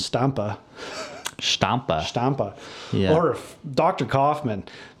Stampa. Yeah. Or Dr. Kaufman.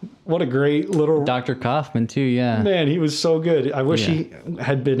 What a great little... Dr. Kaufman too, yeah. Man, he was so good. I wish he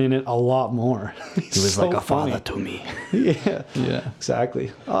had been in it a lot more. He was so like a funny. father to me. Yeah. Yeah.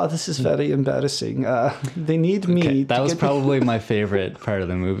 Exactly. Oh, this is very embarrassing. They need me. Okay, that was probably my favorite part of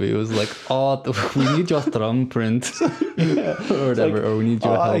the movie. It was like, we need your thumbprint. Or whatever, or we need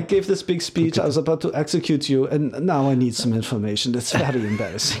your help. I gave this big speech. I was about to execute you, and now I need some information. It's very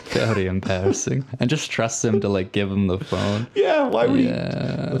embarrassing. Very embarrassing. And just trust him to like give him the phone. Yeah, why would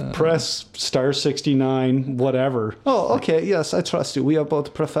you press star 69, whatever? Oh, okay, yes, I trust you. We are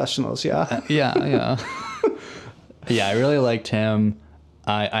both professionals, yeah? Yeah. Yeah, I really liked him.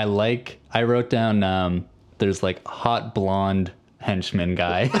 I wrote down, there's like hot blonde henchman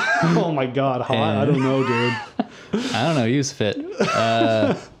guy. Oh my God, hot? I don't know, dude. I don't know, he was fit.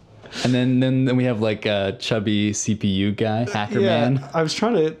 And then we have like a chubby CPU guy, hacker man. I was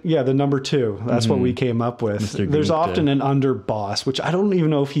trying to, the number 2. That's what we came up with. Mr. There's Gupta. often an underboss, which I don't even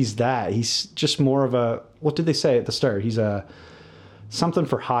know if he's that. He's just more of a, what did they say at the start? He's a something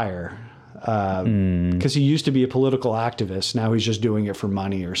for hire. Because he used to be a political activist. Now he's just doing it for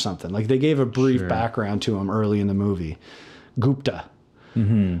money or something. Like they gave a brief background to him early in the movie. Gupta.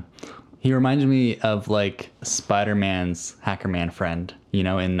 He reminded me of like Spider-Man's hacker man friend,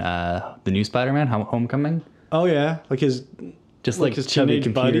 in the new Spider-Man Homecoming. Oh yeah, like his like his chubby teenage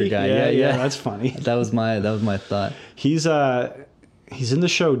computer buddy. guy. Yeah, that's funny. That was my thought. He's in the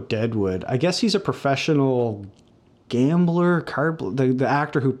show Deadwood. I guess he's a professional gambler, the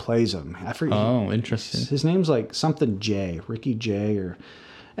actor who plays him. I forget. Oh, interesting. His name's like something J, Ricky J, or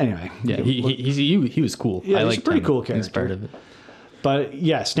anyway. Yeah, he was cool. Yeah, I he's a pretty cool character. He's part of it. But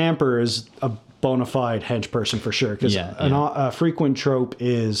yeah, Stamper is a bona fide hench person for sure. Because a frequent trope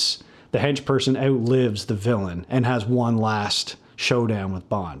is the hench person outlives the villain and has one last showdown with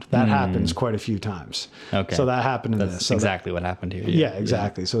Bond. That happens quite a few times. Okay. So that happened in this. That's so exactly what happened here. Yeah,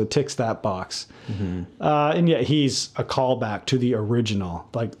 exactly. So it ticks that box. And yet he's a callback to the original.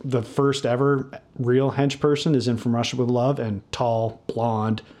 Like the first ever real hench person is in From Russia with Love, and tall,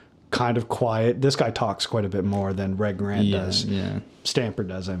 blonde, kind of quiet. This guy talks quite a bit more than Red Grant does. Yeah. Stamper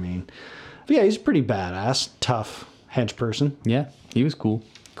does, I mean. But yeah, he's a pretty badass, tough hench person. Yeah, he was cool.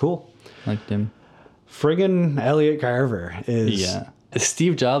 Cool. Liked him. Friggin' Elliot Carver is... Yeah.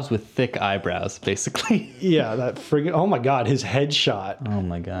 Steve Jobs with thick eyebrows, basically. Yeah, that friggin'... Oh my God, his headshot. Oh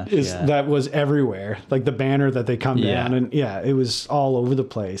my gosh, that was everywhere. Like the banner that they come down, and it was all over the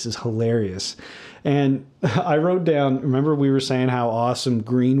place. It's hilarious. And I wrote down, remember we were saying how awesome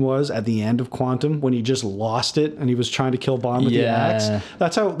Green was at the end of Quantum when he just lost it and he was trying to kill Bond with the axe?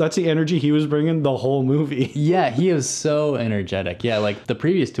 That's the energy he was bringing the whole movie. Yeah, he was so energetic. Yeah, like the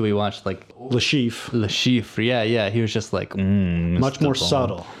previous two we watched, like Le Chiffre. Yeah. He was just like, much more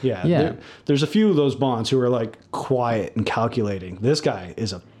subtle. Yeah. There's a few of those Bonds who are like quiet and calculating. This guy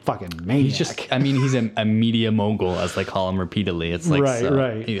is a fucking maniac. He's a media mogul, as they call him repeatedly. It's like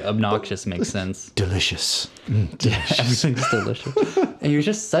obnoxious makes sense. Delicious. Everything's delicious. And he was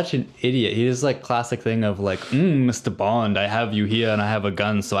just such an idiot. He was like classic thing of like, Mr. Bond, I have you here and I have a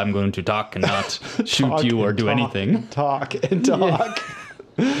gun, so I'm going to talk and not shoot you or do anything. Talk and talk.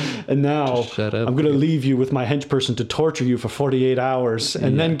 And now Shut up, I'm going to leave you with my henchperson to torture you for 48 hours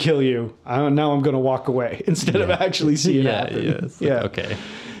and then kill you. Now I'm going to walk away instead of actually see it happen. It's like, okay.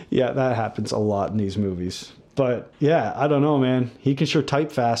 Yeah, that happens a lot in these movies. But yeah, I don't know, man. He can sure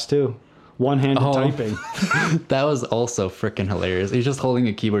type fast too. One-handed typing. That was also freaking hilarious. He's just holding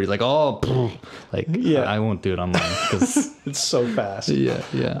a keyboard. He's like, oh, like, I won't do it on mine because it's so fast. Yeah.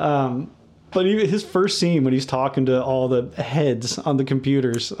 But even his first scene when he's talking to all the heads on the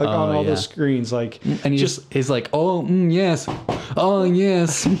computers, like on all the screens, like, and he's like, oh, yes, oh,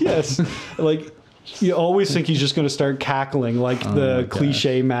 yes, yes, like. You always think he's just going to start cackling like the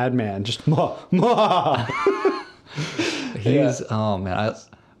cliche madman, just ma ma. Oh man,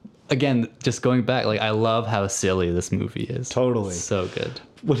 again, just going back, like I love how silly this movie is. Totally, it's so good.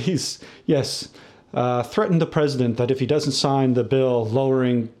 When he's threatened the president that if he doesn't sign the bill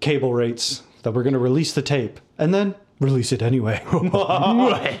lowering cable rates, that we're going to release the tape, and then release it anyway.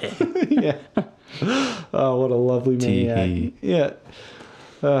 Yeah. Oh, what a lovely maniac.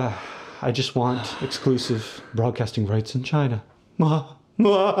 Yeah. I just want exclusive broadcasting rights in China. Oh,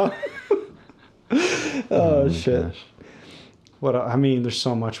 shit. Gosh. I mean, there's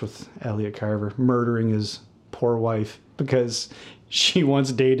so much with Elliot Carver murdering his poor wife because she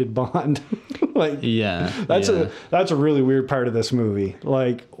once dated Bond. Like, that's a really weird part of this movie.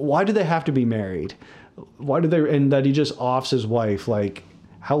 Like, why do they have to be married? And that he just offs his wife? Like,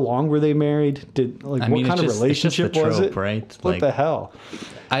 how long were they married? What kind of relationship was it? Right? What the hell?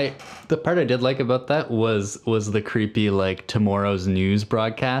 The part I did like about that was the creepy like tomorrow's news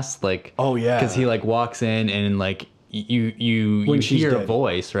broadcast, like, oh yeah, because he like walks in and like you hear a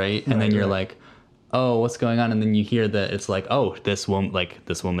voice, right? And then you're like, oh, what's going on? And then you hear that it's like, oh, this woman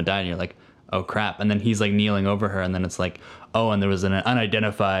died, and you're like, oh crap. And then he's like kneeling over her, and then it's like, oh, and there was an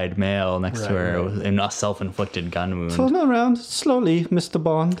unidentified male next to her in a self-inflicted gun wound. Turn around slowly, Mr.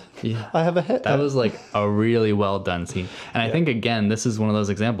 Bond. Yeah, I have a head. That was like a really well done scene. And I think again, this is one of those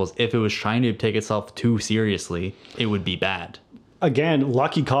examples. If it was trying to take itself too seriously, it would be bad. Again,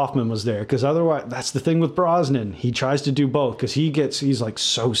 lucky Kaufman was there, because otherwise, that's the thing with Brosnan. He tries to do both, because he's like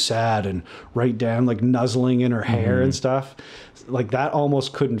so sad and right down, like nuzzling in her hair and stuff. Like that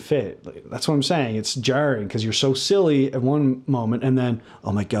almost couldn't fit. Like, that's what I'm saying. It's jarring because you're so silly at one moment, and then,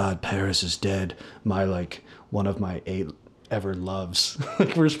 oh my God, Paris is dead. One of my 8 ever loves.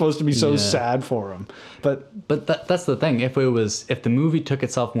 Like we're supposed to be so sad for him. But that's the thing. If the movie took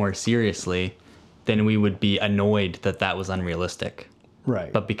itself more seriously, then we would be annoyed that was unrealistic.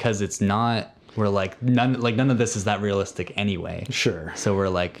 Right. But because it's not, we're like none of this is that realistic anyway. Sure. So we're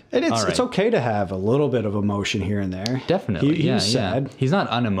like, and it's okay to have a little bit of emotion here and there. Definitely. He's sad. He's not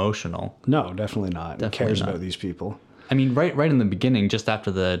unemotional. No, definitely not. He cares about these people. I mean, right in the beginning, just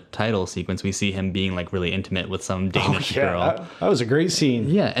after the title sequence, we see him being like really intimate with some Danish girl. That was a great scene.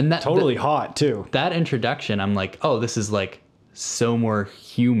 Yeah, and that totally hot too. That introduction, I'm like, oh, this is like so more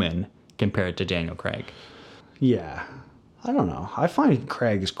human compared to Daniel Craig. Yeah. I don't know. I find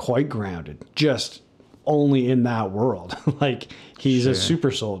Craig is quite grounded, just only in that world. Like, he's a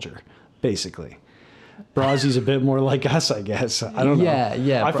super soldier, basically. Brozzy's a bit more like us, I guess. I don't know.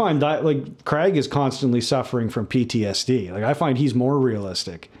 Yeah. I find that, like, Craig is constantly suffering from PTSD. Like, I find he's more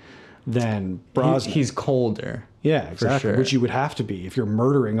realistic than Brosnan. He's colder. Yeah, exactly. Sure. Which you would have to be if you're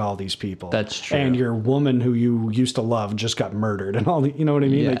murdering all these people. That's true. And your woman who you used to love just got murdered and all. You know what I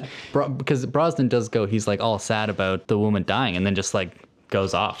mean? Yeah. Because Brosnan does go. He's like all sad about the woman dying, and then just like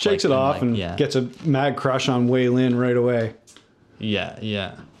goes off, shakes it off, and gets a mad crush on Wei Lin right away.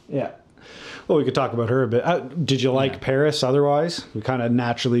 Yeah. Well, we could talk about her a bit. Did you like Paris? Otherwise, we kind of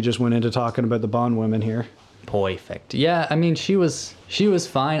naturally just went into talking about the Bond women here. Perfect. Yeah, I mean, she was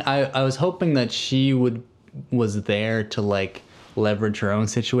fine. I was hoping that she was there to like leverage her own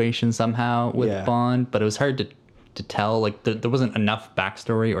situation somehow with Bond, but it was hard to tell. Like there wasn't enough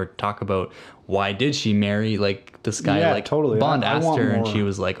backstory or talk about why did she marry like this guy. Yeah, like totally. Bond asked her more. And she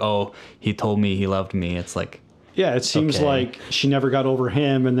was like, oh, he told me he loved me. It's like, yeah, it seems like she never got over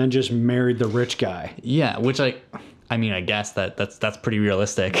him and then just married the rich guy. Yeah, which I mean, I guess that's pretty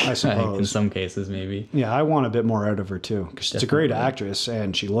realistic. I suppose. In some cases, maybe. Yeah, I want a bit more out of her, too. Because she's a great actress,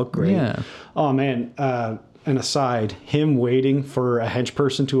 and she looked great. Yeah. Oh, man. An aside, him waiting for a hench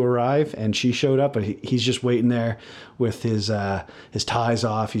person to arrive, and she showed up, but he's just waiting there with his ties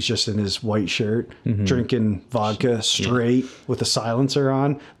off. He's just in his white shirt, drinking vodka straight with a silencer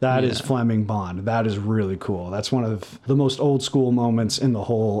on. That is Fleming Bond. That is really cool. That's one of the most old school moments in the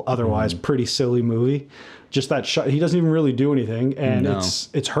whole otherwise pretty silly movie. Just that shot. He doesn't even really do anything, and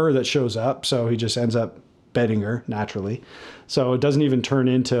it's her that shows up, so he just ends up bedding her naturally. So it doesn't even turn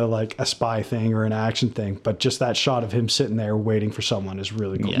into like a spy thing or an action thing, but just that shot of him sitting there waiting for someone is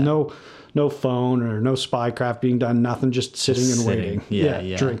really cool. Yeah. No phone or no spycraft being done, nothing, just sitting and waiting.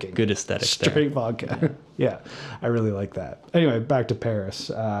 Yeah. Drinking. Good aesthetic there. Straight vodka. Yeah, I really like that. Anyway, back to Paris.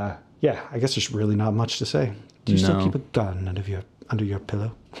 Yeah, I guess there's really not much to say. Do you still No. keep a gun under your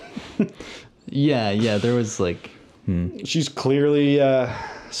pillow? Yeah, there was like, She's clearly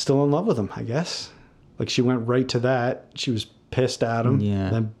still in love with him, I guess. Like she went right to that. She was pissed at him. Yeah.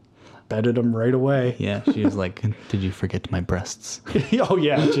 Then bedded him right away. yeah, she was like, did you forget my breasts? Oh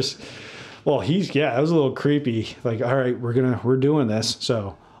yeah, just well, that was a little creepy. Like, all right, we're doing this.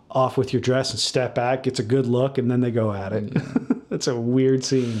 So off with your dress and step back. It's a good look, and then they go at it. It's a weird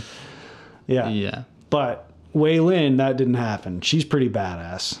scene. Yeah. Yeah. But Wei Lin, that didn't happen. She's pretty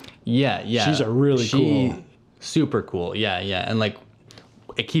badass. Yeah. She's a really cool. Super cool. Yeah. And like,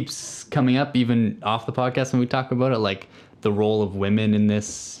 it keeps coming up even off the podcast when we talk about it, like the role of women in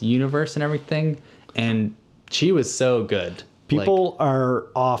this universe and everything. And she was so good. People are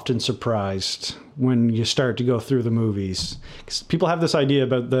often surprised when you start to go through the movies. 'Cause people have this idea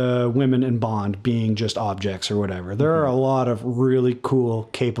about the women in Bond being just objects or whatever. There are a lot of really cool,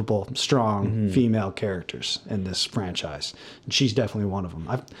 capable, strong female characters in this franchise. And she's definitely one of them.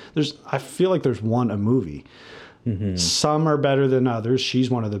 I feel like there's one a movie. Some are better than others. She's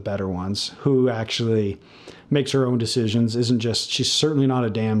one of the better ones who actually makes her own decisions. She's certainly not a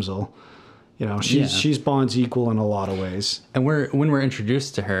damsel. You know, she's Bond's equal in a lot of ways. And when we're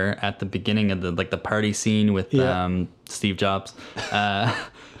introduced to her at the beginning of the party scene with Steve Jobs,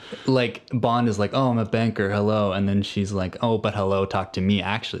 like Bond is like, "Oh, I'm a banker, hello," and then she's like, "Oh, but hello, talk to me."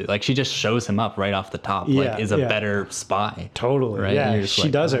 Actually, like she just shows him up right off the top. Like, is a better spy. Totally. Right? Yeah, And you're just she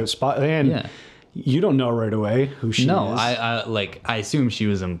like, does outspot, and you don't know right away who she is. I assume she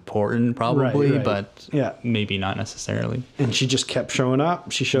was important probably, Right. but Yeah. maybe not necessarily. And she just kept showing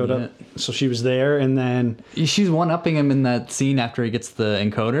up. She showed up, so she was there, and then She's one-upping him in that scene after he gets the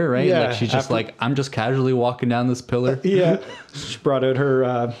encoder, right? Yeah, Like she's just after- like, I'm just casually walking down this pillar. she brought out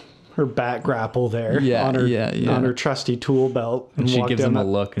her bat grapple there on her trusty tool belt, And she walked gives down him a that-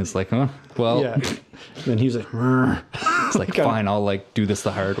 look and it's like, huh? Well, Yeah. Then he's like, "Rrr." it's like, fine, I'll like do this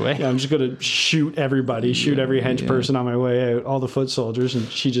the hard way. Yeah, I'm just gonna shoot everybody, shoot every hench person on my way out, all the foot soldiers, and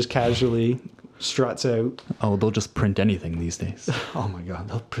she just casually struts out. Oh, they'll just print anything these days. Oh my god,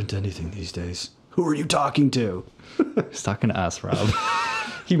 they'll print anything these days. Who are you talking to? He's talking to us, Rob.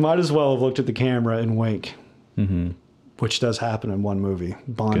 He might as well have looked at the camera and wink. Which does happen in one movie.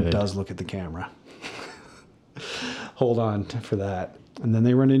 Bond Good. does look at the camera. Hold on for that. And then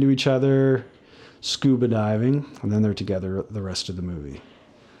they run into each other scuba diving, and then they're together the rest of the movie.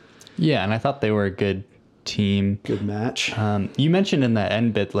 Yeah, and I thought they were a good team. Good match. You mentioned in that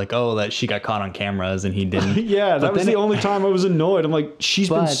end bit, like, oh, that she got caught on cameras and he didn't. Yeah, that But was then the only time I was annoyed. I'm like, she's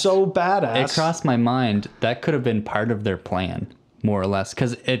been But so badass. It crossed my mind that could have been part of their plan, more or less,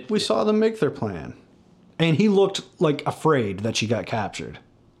 because We saw them make their plan. And he looked like afraid that she got captured.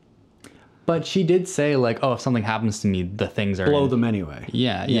 But she did say like, oh, if something happens to me, the things are Blow in. them anyway.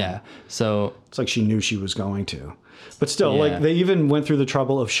 Yeah. So It's like she knew she was going to. But still, Yeah. like they even went through the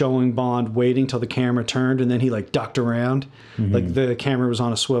trouble of showing Bond waiting till the camera turned, and then he like ducked around. Like the camera was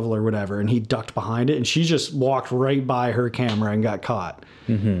on a swivel or whatever, and he ducked behind it, and she just walked right by her camera and got caught.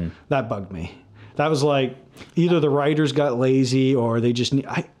 That bugged me. That was like either the writers got lazy or they just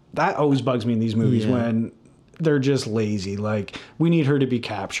that always bugs me in these movies when they're just lazy. Like, we need her to be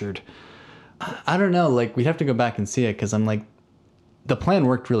captured. I don't know, like we'd have to go back and see it because I'm like, the plan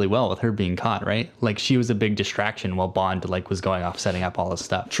worked really well with her being caught, right? Like she was a big distraction while Bond like was going off setting up all this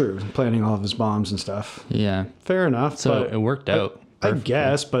stuff. True, planning all of his bombs and stuff. Yeah. Fair enough. So but it worked out. I perfectly.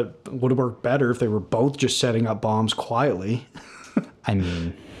 guess, but would have worked better if they were both just setting up bombs quietly. I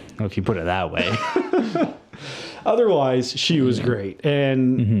mean, if you put it that way. Otherwise, she was great.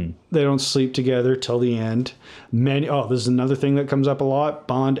 And they don't sleep together till the end. This is another thing that comes up a lot.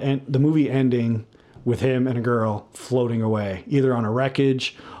 Bond and the movie ending with him and a girl floating away, either on a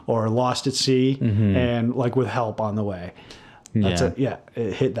wreckage or lost at sea, and like with help on the way. That's it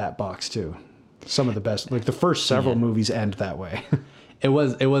hit that box too. Some of the best, like the first several movies end that way. It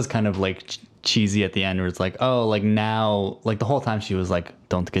was kind of like cheesy at the end where it's like, oh, like now, like the whole time she was like,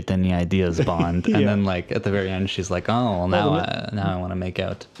 don't get any ideas, Bond. And then like at the very end, she's like, oh, well, now I want to make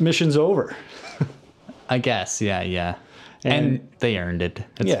out. Mission's over. I guess. Yeah. And they earned it.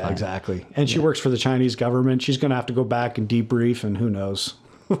 It's fine. Exactly. And she works for the Chinese government. She's going to have to go back and debrief, and who knows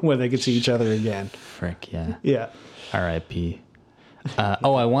when they can see each other again. Frick, yeah. Yeah. R.I.P.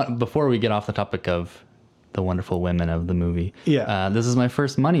 Before we get off the topic of the wonderful women of the movie. Yeah. This is my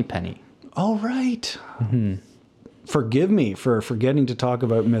first money penny. Oh, right. Forgive me for forgetting to talk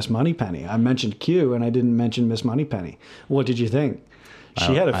about Miss Moneypenny. I mentioned Q and I didn't mention Miss Moneypenny. What did you think?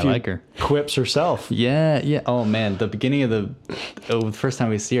 She had a few like her. quips herself. Yeah, yeah. Oh man, the beginning of the first time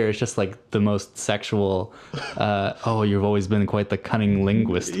we see her, it's just like the most sexual. Oh, you've always been quite the cunning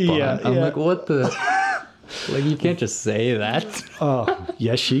linguist. Bond. Yeah, I'm yeah. like, what the? Like, you can't just say that. Oh,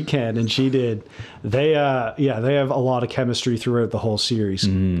 yes, she can, and she did. They have a lot of chemistry throughout the whole series.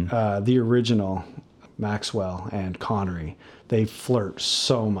 The original, Maxwell and Connery, they flirt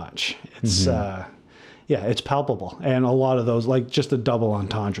so much. It's it's palpable, and a lot of those, like, just the double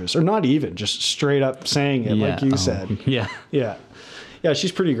entendres, or not even just straight up saying it, like you said. Yeah. Yeah,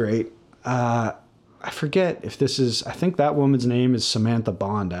 she's pretty great. I forget if this is. I think that woman's name is Samantha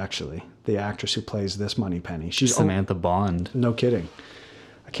Bond, actually, the actress who plays this Moneypenny. She's Samantha Bond. No kidding.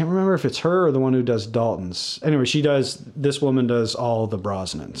 I can't remember if it's her or the one who does Dalton's. Anyway, this woman does all the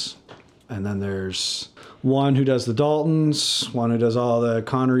Brosnans. And then there's one who does the Daltons, one who does all the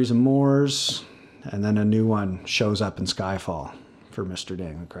Connerys and Moores, and then a new one shows up in Skyfall for Mr.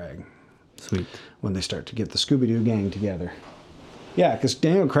 Daniel Craig. Sweet. When they start to get the Scooby-Doo gang together. Yeah, because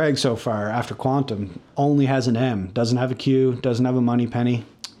Daniel Craig so far, after Quantum, only has an M. Doesn't have a Q, doesn't have a Moneypenny.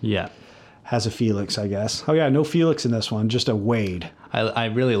 Yeah. Has a Felix, I guess. Oh, yeah, no Felix in this one, just a Wade. I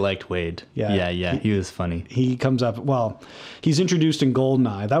really liked Wade. Yeah. He was funny. He comes up, he's introduced in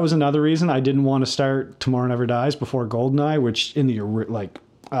Goldeneye. That was another reason I didn't want to start Tomorrow Never Dies before Goldeneye, which in the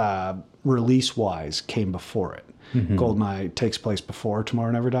release-wise came before it. Goldeneye takes place before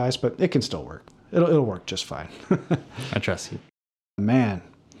Tomorrow Never Dies, but it can still work. It'll work just fine. I trust you. Man,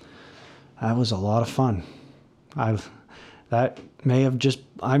 that was a lot of fun. That may have just,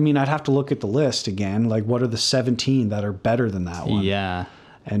 I'd have to look at the list again. Like, what are the 17 that are better than that one? Yeah.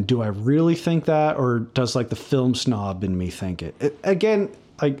 And do I really think that, or does, like, the film snob in me think it? Again,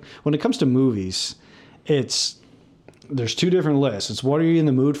 like, when it comes to movies, there's two different lists. It's what are you in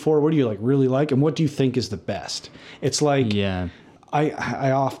the mood for? What do you, like, really like? And what do you think is the best? It's like, yeah.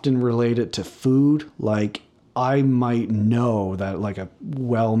 I often relate it to food. Like, I might know that, like, a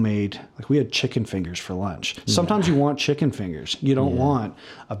well-made, like, we had chicken fingers for lunch. Sometimes you want chicken fingers. You don't want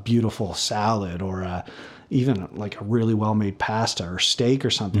a beautiful salad or even like a really well-made pasta or steak or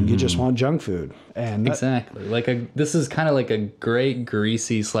something. You just want junk food. And exactly. This is kind of like a great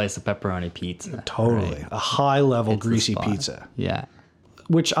greasy slice of pepperoni pizza. Totally. Right? A high-level greasy pizza. Yeah.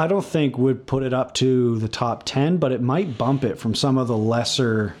 Which I don't think would put it up to the top 10, but it might bump it from some of the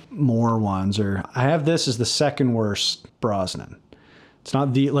lesser, more ones. Or I have this as the second worst Brosnan. It's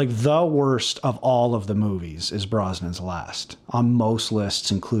not the worst of all of the movies is Brosnan's last on most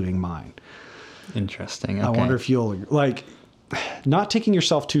lists, including mine. Interesting. Okay. I wonder if you'll, like, not taking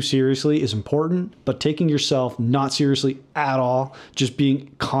yourself too seriously is important, but taking yourself not seriously at all, just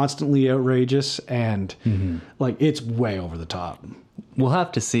being constantly outrageous and like, it's way over the top. We'll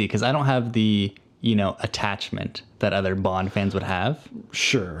have to see, because I don't have the, attachment that other Bond fans would have.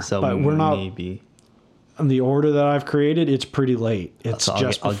 Sure. So but we're not, maybe in the order that I've created, it's pretty late. It's so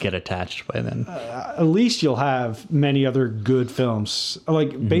just I'll get attached by then. At least you'll have many other good films.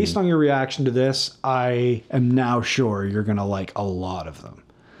 Like, based on your reaction to this, I am now sure you're going to like a lot of them.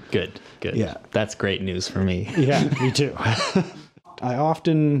 Good. Yeah. That's great news for me. Yeah, me too. I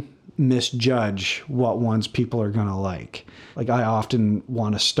often misjudge what ones people are going to like. Like, I often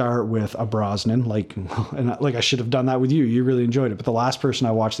want to start with a Brosnan, and I should have done that with you. You really enjoyed it. But the last person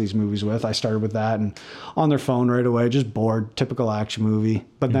I watched these movies with, I started with that and on their phone right away, just bored, typical action movie.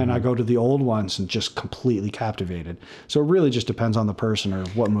 But then I go to the old ones and just completely captivated. So it really just depends on the person or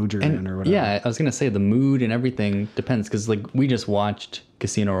what mood you're in or whatever. Yeah, I was going to say the mood and everything depends, because we just watched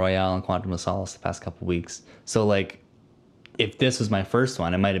Casino Royale and Quantum of Solace the past couple weeks. So if this was my first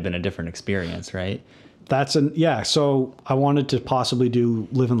one, it might have been a different experience, right? So I wanted to possibly do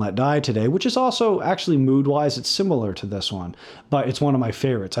Live and Let Die today, which is also actually mood-wise, it's similar to this one, but it's one of my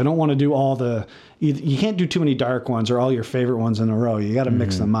favorites. I don't want to do you can't do too many dark ones or all your favorite ones in a row. You got to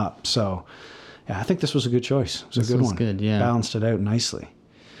mix them up. So yeah, I think this was a good choice. It was a good one. Good, yeah. Balanced it out nicely.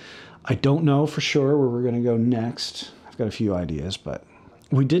 I don't know for sure where we're going to go next. I've got a few ideas, but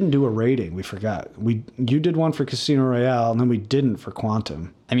we didn't do a rating. We forgot. You did one for Casino Royale, and then we didn't for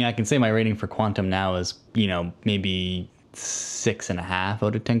Quantum. I mean, I can say my rating for Quantum now is, maybe 6.5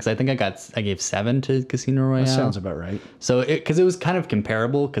 out of 10, because I think I gave 7 to Casino Royale. That sounds about right. So because it was kind of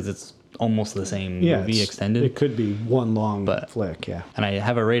comparable, because it's almost the same movie extended. It could be one long flick, yeah. And I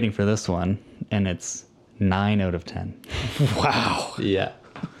have a rating for this one, and it's 9 out of 10. Wow. Yeah.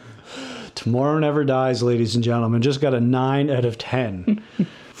 Tomorrow Never Dies, ladies and gentlemen. Just got a 9 out of 10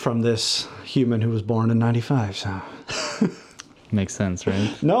 from this human who was born in 95. So Makes sense,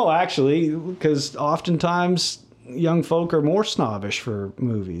 right? No, actually, because oftentimes young folk are more snobbish for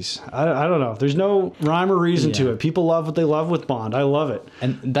movies. I don't know. There's no rhyme or reason to Yeah. it. People love what they love with Bond. I love it.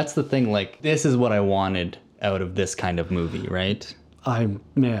 And that's the thing, like, this is what I wanted out of this kind of movie, right? I'm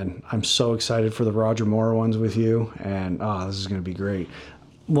so excited for the Roger Moore ones with you, and this is going to be great.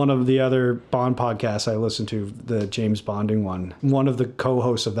 One of the other Bond podcasts I listen to, the James Bonding one of the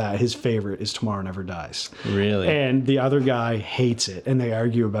co-hosts of that, his favorite is Tomorrow Never Dies. Really? And the other guy hates it, and they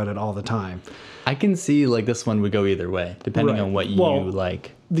argue about it all the time. I can see, like, this one would go either way, depending Right. on what you Well,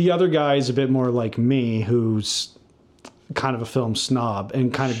 like. The other guy is a bit more like me, who's kind of a film snob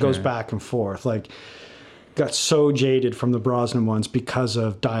and kind of goes Sure. back and forth. Like, got so jaded from the Brosnan ones because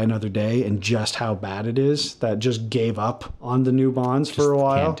of Die Another Day and just how bad it is that just gave up on the new Bonds for a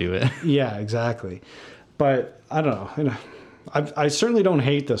while. Can't do it. Yeah, exactly. But I don't know. I certainly don't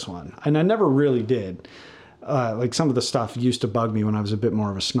hate this one, and I never really did. Like, some of the stuff used to bug me when I was a bit more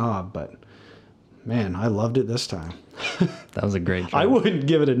of a snob, but man, I loved it this time. That was a great job. I wouldn't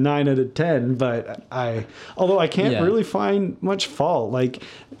give it a 9 out of 10, but although I can't Yeah. really find much fault. Like,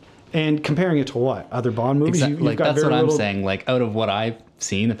 and comparing it to what? Other Bond movies? Exactly. You've Like, got that's very what I'm little- saying. Like, out of what I've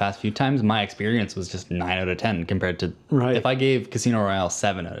seen the past few times, my experience was just 9 out of 10 compared to Right. if I gave Casino Royale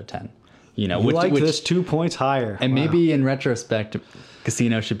 7 out of 10. You know, You which, like which this 2 points higher. and Wow. maybe in retrospect,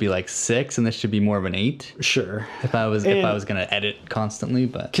 Casino should be like 6, and this should be more of an 8. Sure. If I was And- gonna edit constantly,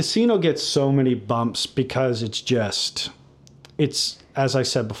 but Casino gets so many bumps because it's as I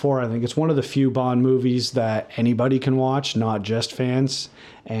said before, I think it's one of the few Bond movies that anybody can watch, not just fans,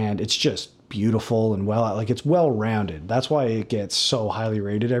 and it's just beautiful and it's well-rounded. That's why it gets so highly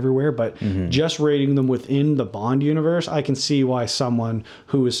rated everywhere, but just rating them within the Bond universe, I can see why someone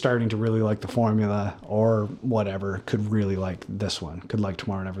who is starting to really like the formula or whatever could really like this one, could like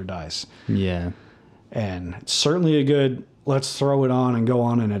Tomorrow Never Dies. yeah. And it's certainly a good let's throw it on and go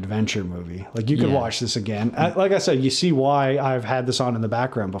on an adventure movie. Like, you could Yeah. watch this again. Like I said, you see why I've had this on in the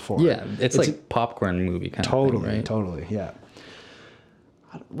background before. Yeah, it's like popcorn movie kind Totally, of thing, right? totally, yeah.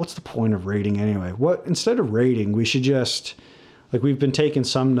 What's the point of rating anyway? Instead of rating, we should just, like, we've been taking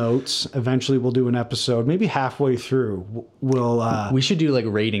some notes. Eventually we'll do an episode. Maybe halfway through we'll We should do like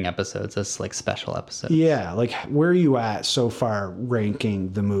rating episodes. That's like special episodes. yeah, like, where are you at so far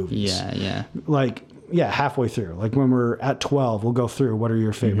ranking the movies? Yeah, yeah. Like, yeah, halfway through. Like, when we're at 12, we'll go through what are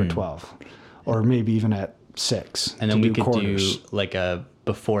your favorite 12, or maybe even at 6. And then to we could quarters. do like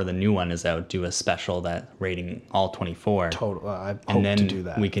before the new one is out, do a special that rating all 24. Total. I hope And then to do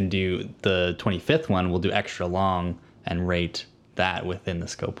that. we can do the 25th one. We'll do extra long and rate that within the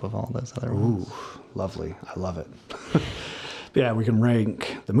scope of all those other ones. Ooh, lovely. I love it. Yeah, we can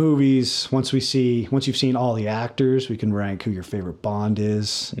rank the movies. Once you've seen all the actors, we can rank who your favorite Bond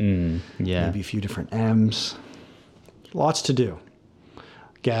is. Yeah. Maybe a few different M's. Lots to do.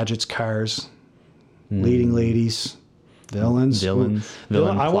 Gadgets, cars, leading ladies, villains. Villain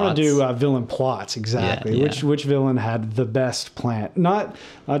I want to plots. do villain plots, exactly. Yeah, yeah. Which villain had the best plan? Not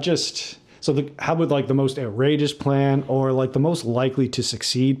just. So how about like the most outrageous plan, or like the most likely to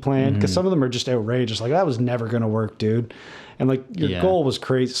succeed plan? Because some of them are just outrageous. Like, that was never going to work, dude. And like, your Yeah. goal was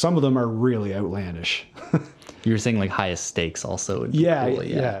crazy. Some of them are really outlandish. You were saying like highest stakes also. Would be Yeah, cool,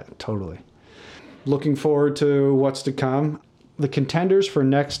 yeah, totally. Looking forward to what's to come. The contenders for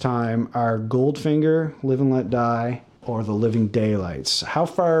next time are Goldfinger, Live and Let Die, or The Living Daylights. How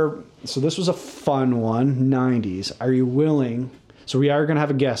far? So this was a fun one, 90s. Are you willing? So we are going to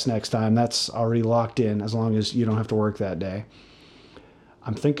have a guest next time. That's already locked in, as long as you don't have to work that day.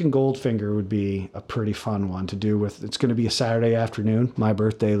 I'm thinking Goldfinger would be a pretty fun one to do with. It's going to be a Saturday afternoon, my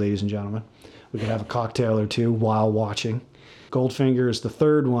birthday, ladies and gentlemen. We could have a cocktail or two while watching. Goldfinger is the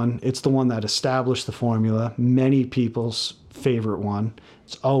third one. It's the one that established the formula. Many people's favorite one.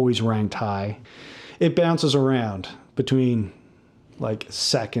 It's always ranked high. It bounces around between like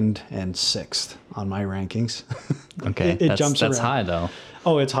 2nd and 6th on my rankings. Okay. It jumps That's around. high though.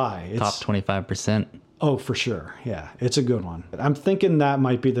 Oh, it's high. It's, Top 25%. Oh, for sure. Yeah, it's a good one. I'm thinking that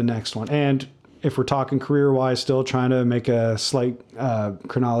might be the next one. And if we're talking career-wise, still trying to make a slight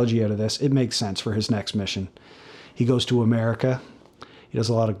chronology out of this, it makes sense for his next mission. He goes to America. He does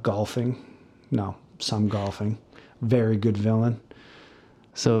a lot of golfing. No, some golfing. Very good villain.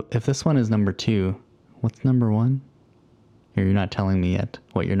 So if this one is number 2, what's number 1? Or you're not telling me yet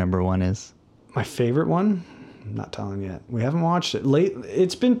what your number 1 is. My favorite one? I'm not telling yet. We haven't watched it.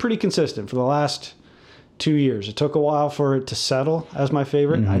 It's been pretty consistent for the last 2 years. It took a while for it to settle as my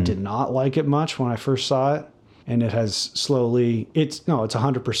favorite. I did not like it much when I first saw it, and it has slowly. It's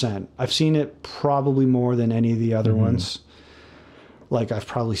 100%. I've seen it probably more than any of the other ones. Like, I've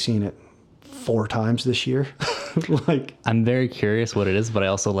probably seen it 4 times this year. Like, I'm very curious what it is, but I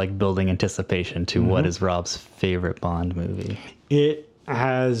also like building anticipation to what is Rob's favorite Bond movie. it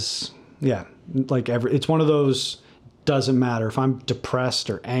has, yeah, like it's one of those, doesn't matter if I'm depressed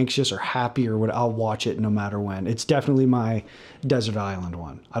or anxious or happy or what, I'll watch it no matter when. It's definitely my Desert Island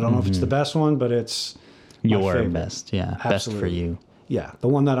one. I don't know if it's the best one, but it's my Your favorite. best, yeah, best for Absolutely. you. Yeah, the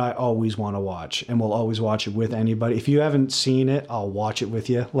one that I always want to watch and will always watch it with anybody. If you haven't seen it, I'll watch it with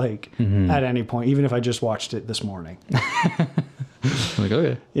you, like at any point, even if I just watched it this morning. Like,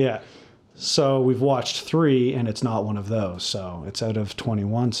 okay. Yeah. So we've watched 3 and it's not one of those. So it's out of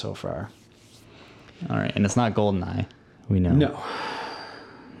 21 so far. All right, and it's not Goldeneye. We know. No.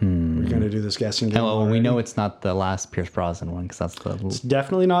 We're going to do this guessing game. Oh, we already. know it's not the last Pierce Brosnan one because that's the. It's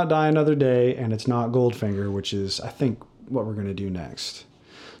definitely not Die Another Day, and it's not Goldfinger, which is, I think, what we're going to do next.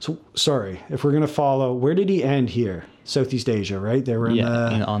 So, sorry, if we're going to follow, where did he end here? Southeast Asia, right? They were in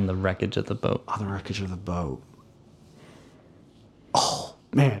on the wreckage of the boat. on the wreckage of the boat. Oh,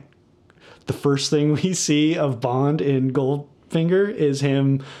 man. The first thing we see of Bond in Goldfinger is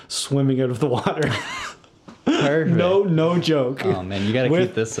him swimming out of the water. Perfect. No joke. Oh man, you got to With-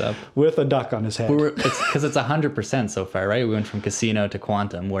 keep this up. With a duck on his head. It's because it's 100% so far, right? We went from Casino to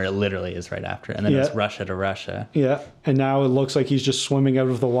Quantum, where it literally is right after, and then Yeah. it's Russia to Russia. Yeah, and now it looks like he's just swimming out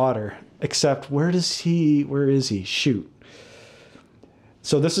of the water. Except where is he? Shoot.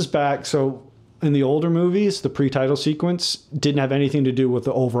 So this is back. So in the older movies, the pre-title sequence didn't have anything to do with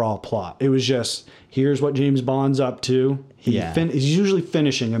the overall plot. It was just, here's what James Bond's up to. He's usually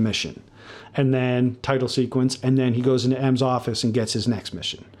finishing a mission. And then title sequence, and then he goes into M's office and gets his next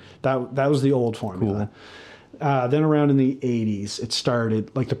mission. That was the old formula. Then around in the 80s, it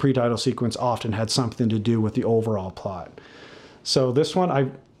started, like the pre-title sequence often had something to do with the overall plot. So this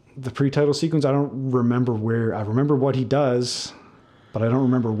one, the pre-title sequence, I don't remember where. I remember what he does, but I don't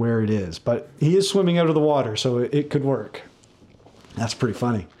remember where it is. But he is swimming out of the water, so it could work. That's pretty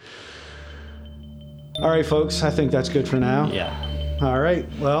funny. All right, folks, I think that's good for now. Yeah. All right,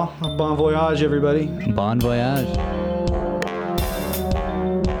 well, bon voyage, everybody. Bon voyage.